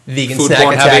vegan Food snack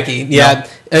porn attacky. heavy? Yeah,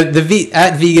 at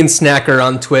Vegan Snacker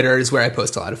on Twitter is where I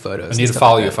post a lot of photos. I need to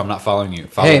follow you if I'm not following you.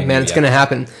 Hey, man, it's gonna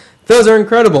happen. Those are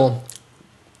incredible.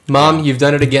 Mom, you've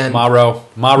done it again. Maro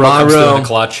comes through in the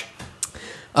clutch.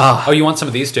 Oh, you want some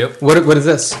of these too? What is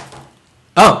this?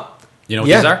 Oh, you know what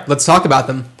these are? Let's talk about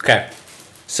them. Okay,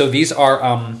 so these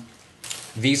are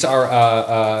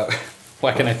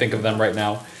what can I think of them right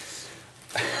now?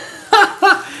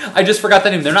 I just forgot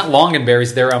the name. They're not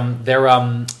longanberries.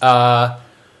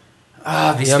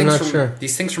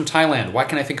 These things from Thailand. Why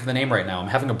can't I think of the name right now? I'm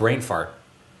having a brain fart.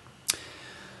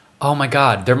 Oh my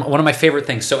god, they're one of my favorite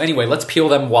things. So anyway, let's peel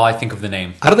them while I think of the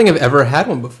name. I don't think I've ever had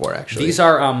one before, actually. These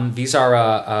are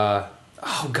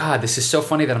oh god, this is so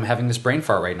funny that I'm having this brain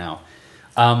fart right now.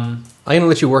 I'm gonna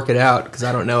let you work it out because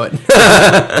I don't know it.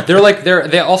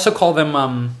 They also call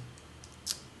them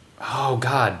oh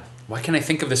god, why can't I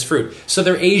think of this fruit? So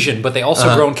they're Asian, but they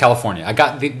also grow in California. I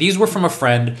got these were from a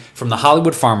friend from the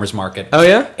Hollywood Farmers Market. Oh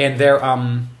yeah, and they're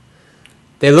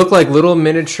they look like little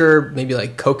miniature, maybe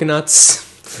like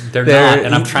coconuts. They're not,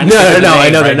 and I'm trying to. No, I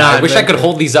know they're not. I wish I could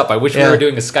hold these up. I wish we were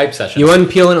doing a Skype session. You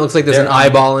unpeel and it looks like there's an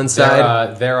eyeball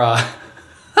inside. They're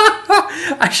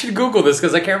I should Google this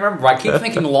because I can't remember. I keep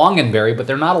thinking longanberry, but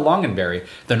they're not a longanberry.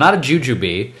 They're not a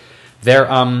jujube. They're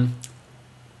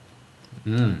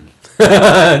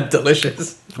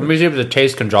delicious. Let me see if the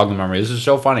taste can jog the memory. This is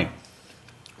so funny.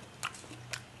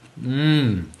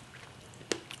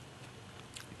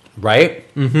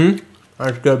 Right? Mm-hmm.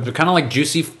 That's good. They're kind of like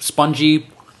juicy, spongy.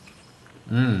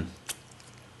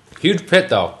 Huge pit,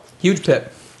 though. Huge pit.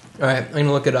 All right, I'm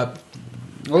gonna look it up.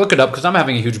 I'll look it up because I'm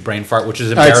having a huge brain fart, which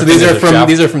is All right, embarrassing. so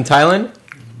these are from Thailand.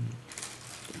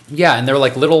 Yeah, and they're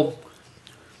like little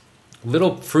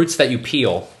fruits that you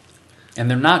peel, and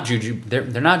they're not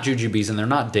they're not jujubes, and they're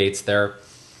not dates. They're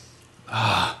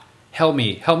help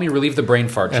me relieve the brain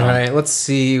fart, John. All right, let's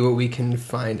see what we can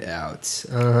find out.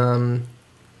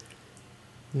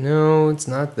 No, it's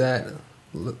not that.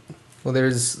 Well,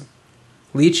 there's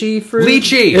lychee fruit.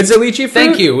 Lychee. It's a lychee fruit.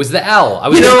 Thank you. It was the L. I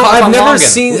was I've never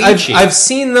seen. I've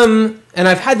seen them, and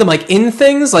I've had them like in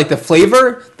things, like the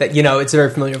flavor that it's a very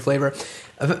familiar flavor.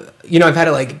 I've had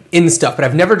it like in stuff, but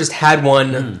I've never just had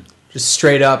one just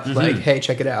straight up like, hey,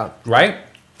 check it out. Right.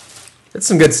 That's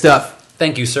some good stuff.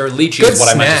 Thank you, sir. Lychee is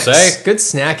what I meant to say. Good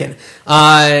snacking.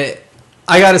 I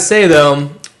gotta say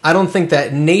though, I don't think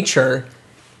that nature,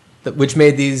 which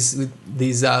made these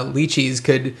lychees,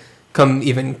 could come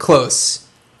even close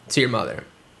to your mother.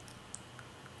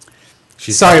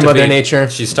 She's sorry, Mother Nature.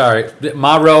 She's sorry.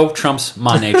 Maro trumps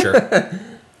Ma Nature.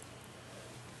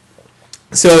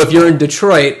 So if you're in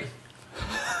Detroit,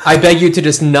 I beg you to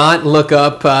just not look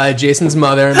up Jason's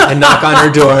mother and knock on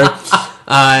her door.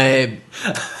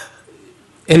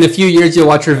 In a few years, you'll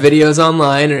watch her videos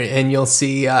online, and you'll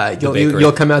see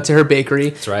you'll come out to her bakery.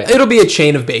 That's right. It'll be a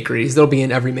chain of bakeries. They'll be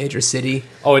in every major city.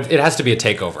 Oh, it has to be a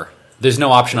takeover. There's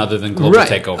no option other than global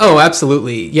takeover. Oh,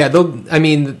 absolutely. Yeah,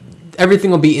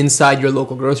 everything will be inside your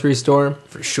local grocery store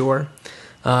for sure.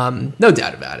 No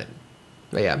doubt about it.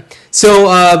 But yeah.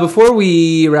 So before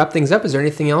we wrap things up, is there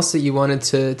anything else that you wanted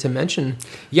to mention?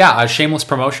 Yeah, a shameless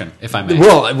promotion, if I may.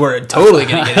 Well, we're totally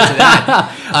going to get into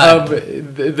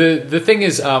that. The thing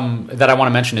is that I want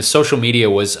to mention is social media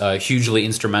was hugely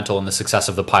instrumental in the success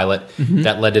of the pilot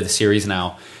that led to the series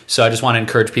now. So I just want to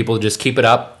encourage people to just keep it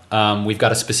up. We've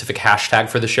got a specific hashtag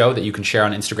for the show that you can share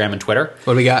on Instagram and Twitter.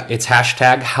 What do we got? It's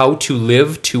hashtag how to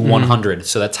live to 100.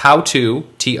 So that's how to,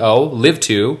 T-O, live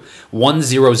to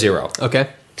 100. Okay.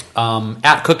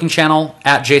 At Cooking Channel,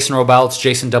 at Jason Robel. It's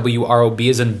Jason, W-R-O-B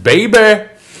as in baby,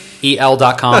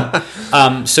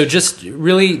 EL.com. So just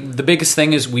really the biggest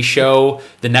thing is we show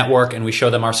the network and we show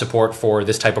them our support for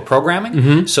this type of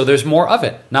programming. So there's more of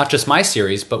it. Not just my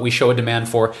series, but we show a demand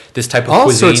for this type of All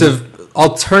cuisine. sorts of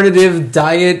alternative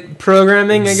diet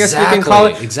programming, I guess we can call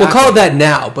it. Exactly. We'll call it that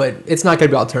now, but it's not going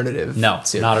to be alternative. No,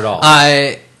 soon. not at all.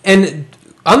 And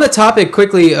on the topic,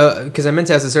 quickly, because I meant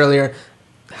to ask this earlier,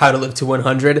 how to live to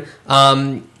 100.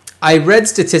 I read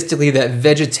statistically that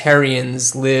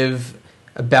vegetarians live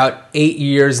about 8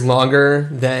 years longer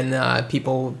than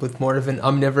people with more of an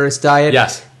omnivorous diet.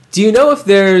 Yes. Do you know if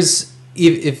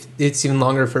it's even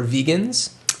longer for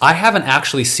vegans? I haven't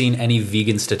actually seen any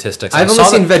vegan statistics. I've only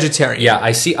seen vegetarian. Yeah,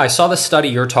 I saw the study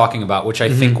you're talking about, which I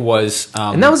think was...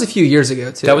 and that was a few years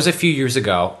ago, too. That was a few years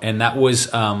ago, and that was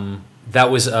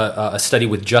a study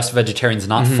with just vegetarians,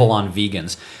 not full-on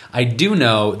vegans. I do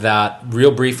know that,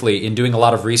 real briefly, in doing a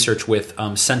lot of research with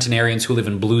centenarians who live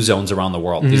in blue zones around the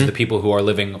world, these are the people who are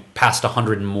living past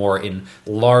 100 and more in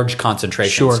large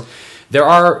concentrations. Sure. There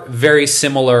are very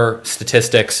similar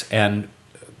statistics and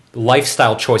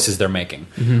lifestyle choices they're making.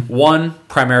 One,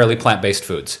 primarily plant-based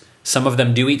foods. Some of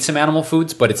them do eat some animal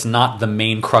foods, but it's not the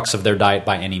main crux of their diet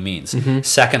by any means.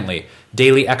 Secondly,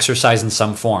 daily exercise in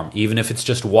some form. Even if it's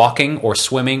just walking or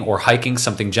swimming or hiking,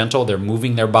 something gentle, they're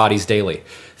moving their bodies daily.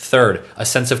 Third, a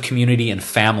sense of community and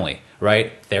family,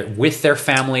 right? They're with their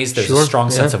families. There's a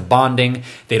strong sense of bonding.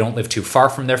 They don't live too far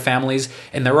from their families.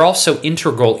 And they're also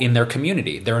integral in their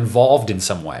community. They're involved in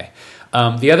some way.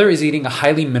 The other is eating a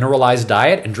highly mineralized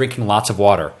diet and drinking lots of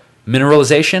water.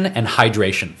 Mineralization and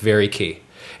hydration, very key.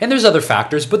 And there's other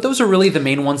factors, but those are really the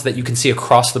main ones that you can see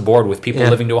across the board with people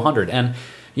living to 100. And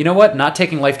you know what? Not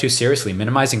taking life too seriously,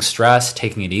 minimizing stress,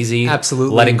 taking it easy,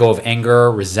 absolutely, letting go of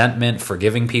anger, resentment,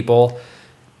 forgiving people.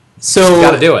 So you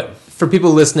got to do it. For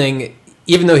people listening,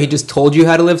 even though he just told you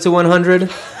how to live to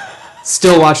 100,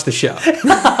 still watch the show.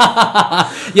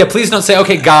 Yeah, please don't say,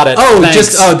 "Okay, got it." Oh,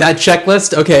 thanks. that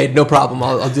checklist. Okay, no problem.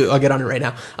 I'll get on it right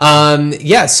now.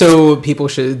 Yeah, so people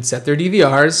should set their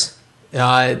DVRs.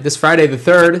 This Friday the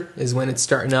 3rd is when it's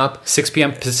starting up. 6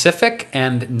 p.m. Pacific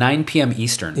and 9 p.m.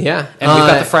 Eastern. Yeah. And we've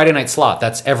got the Friday night slot.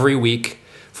 That's every week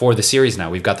for the series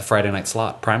now. We've got the Friday night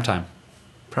slot. Primetime.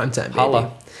 Primetime, baby.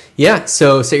 Holla. Yeah,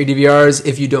 so set your DVRs.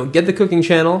 If you don't get the Cooking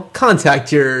Channel,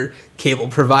 contact your cable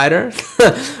provider.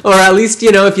 Or at least,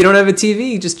 if you don't have a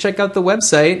TV, just check out the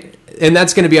website. And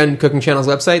that's going to be on Cooking Channel's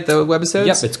website, the webisodes?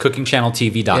 Yep, it's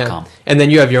cookingchanneltv.com. Yeah. And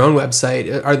then you have your own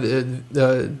website. Are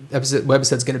the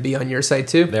webisodes going to be on your site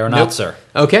too? They are not, sir.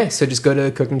 Okay, so just go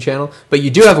to Cooking Channel. But you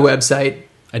do have a website.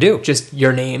 I do. Just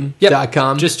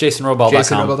yourname.com. Just jasonrobel.com.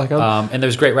 jasonrobel.com. And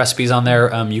there's great recipes on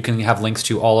there. You can have links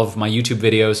to all of my YouTube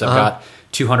videos. I've got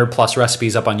 200 plus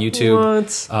recipes up on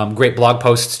YouTube. What? Great blog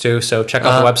posts too. So check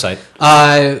out the website.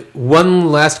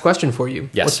 One last question for you.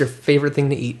 Yes. What's your favorite thing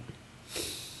to eat?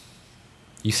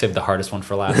 You saved the hardest one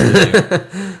for last,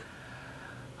 didn't you?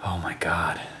 Oh my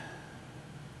God.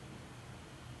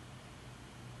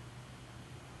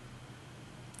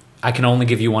 I can only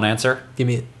give you one answer. Give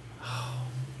me it.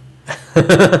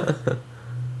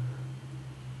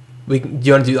 Do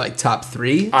you want to do like top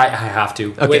 3? I have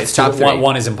to. Okay, Wait, it's top 3.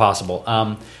 One is impossible.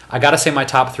 I gotta say my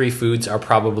top 3 foods are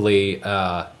probably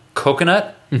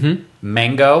coconut,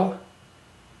 mango,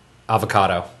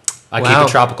 avocado. I keep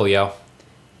it tropical, yo.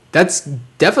 That's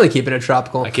definitely keeping it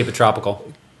tropical. I keep it tropical.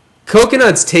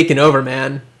 Coconut's taken over,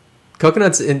 man.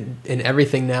 Coconut's in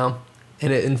everything now.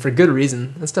 And for good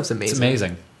reason. That stuff's amazing. It's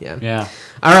amazing. Yeah.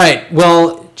 All right.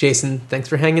 Well, Jason, thanks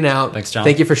for hanging out. Thanks, John.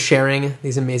 Thank you for sharing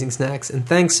these amazing snacks. And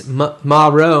thanks, Ma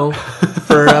Ro,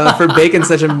 for baking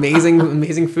such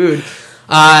amazing food.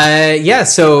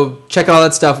 So check out all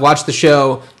that stuff. Watch the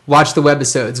show. Watch the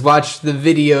webisodes. Watch the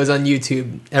videos on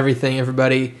YouTube. Everything,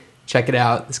 everybody. Check it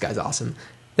out. This guy's awesome.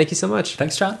 Thank you so much.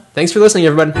 Thanks, John. Thanks for listening,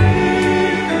 everybody.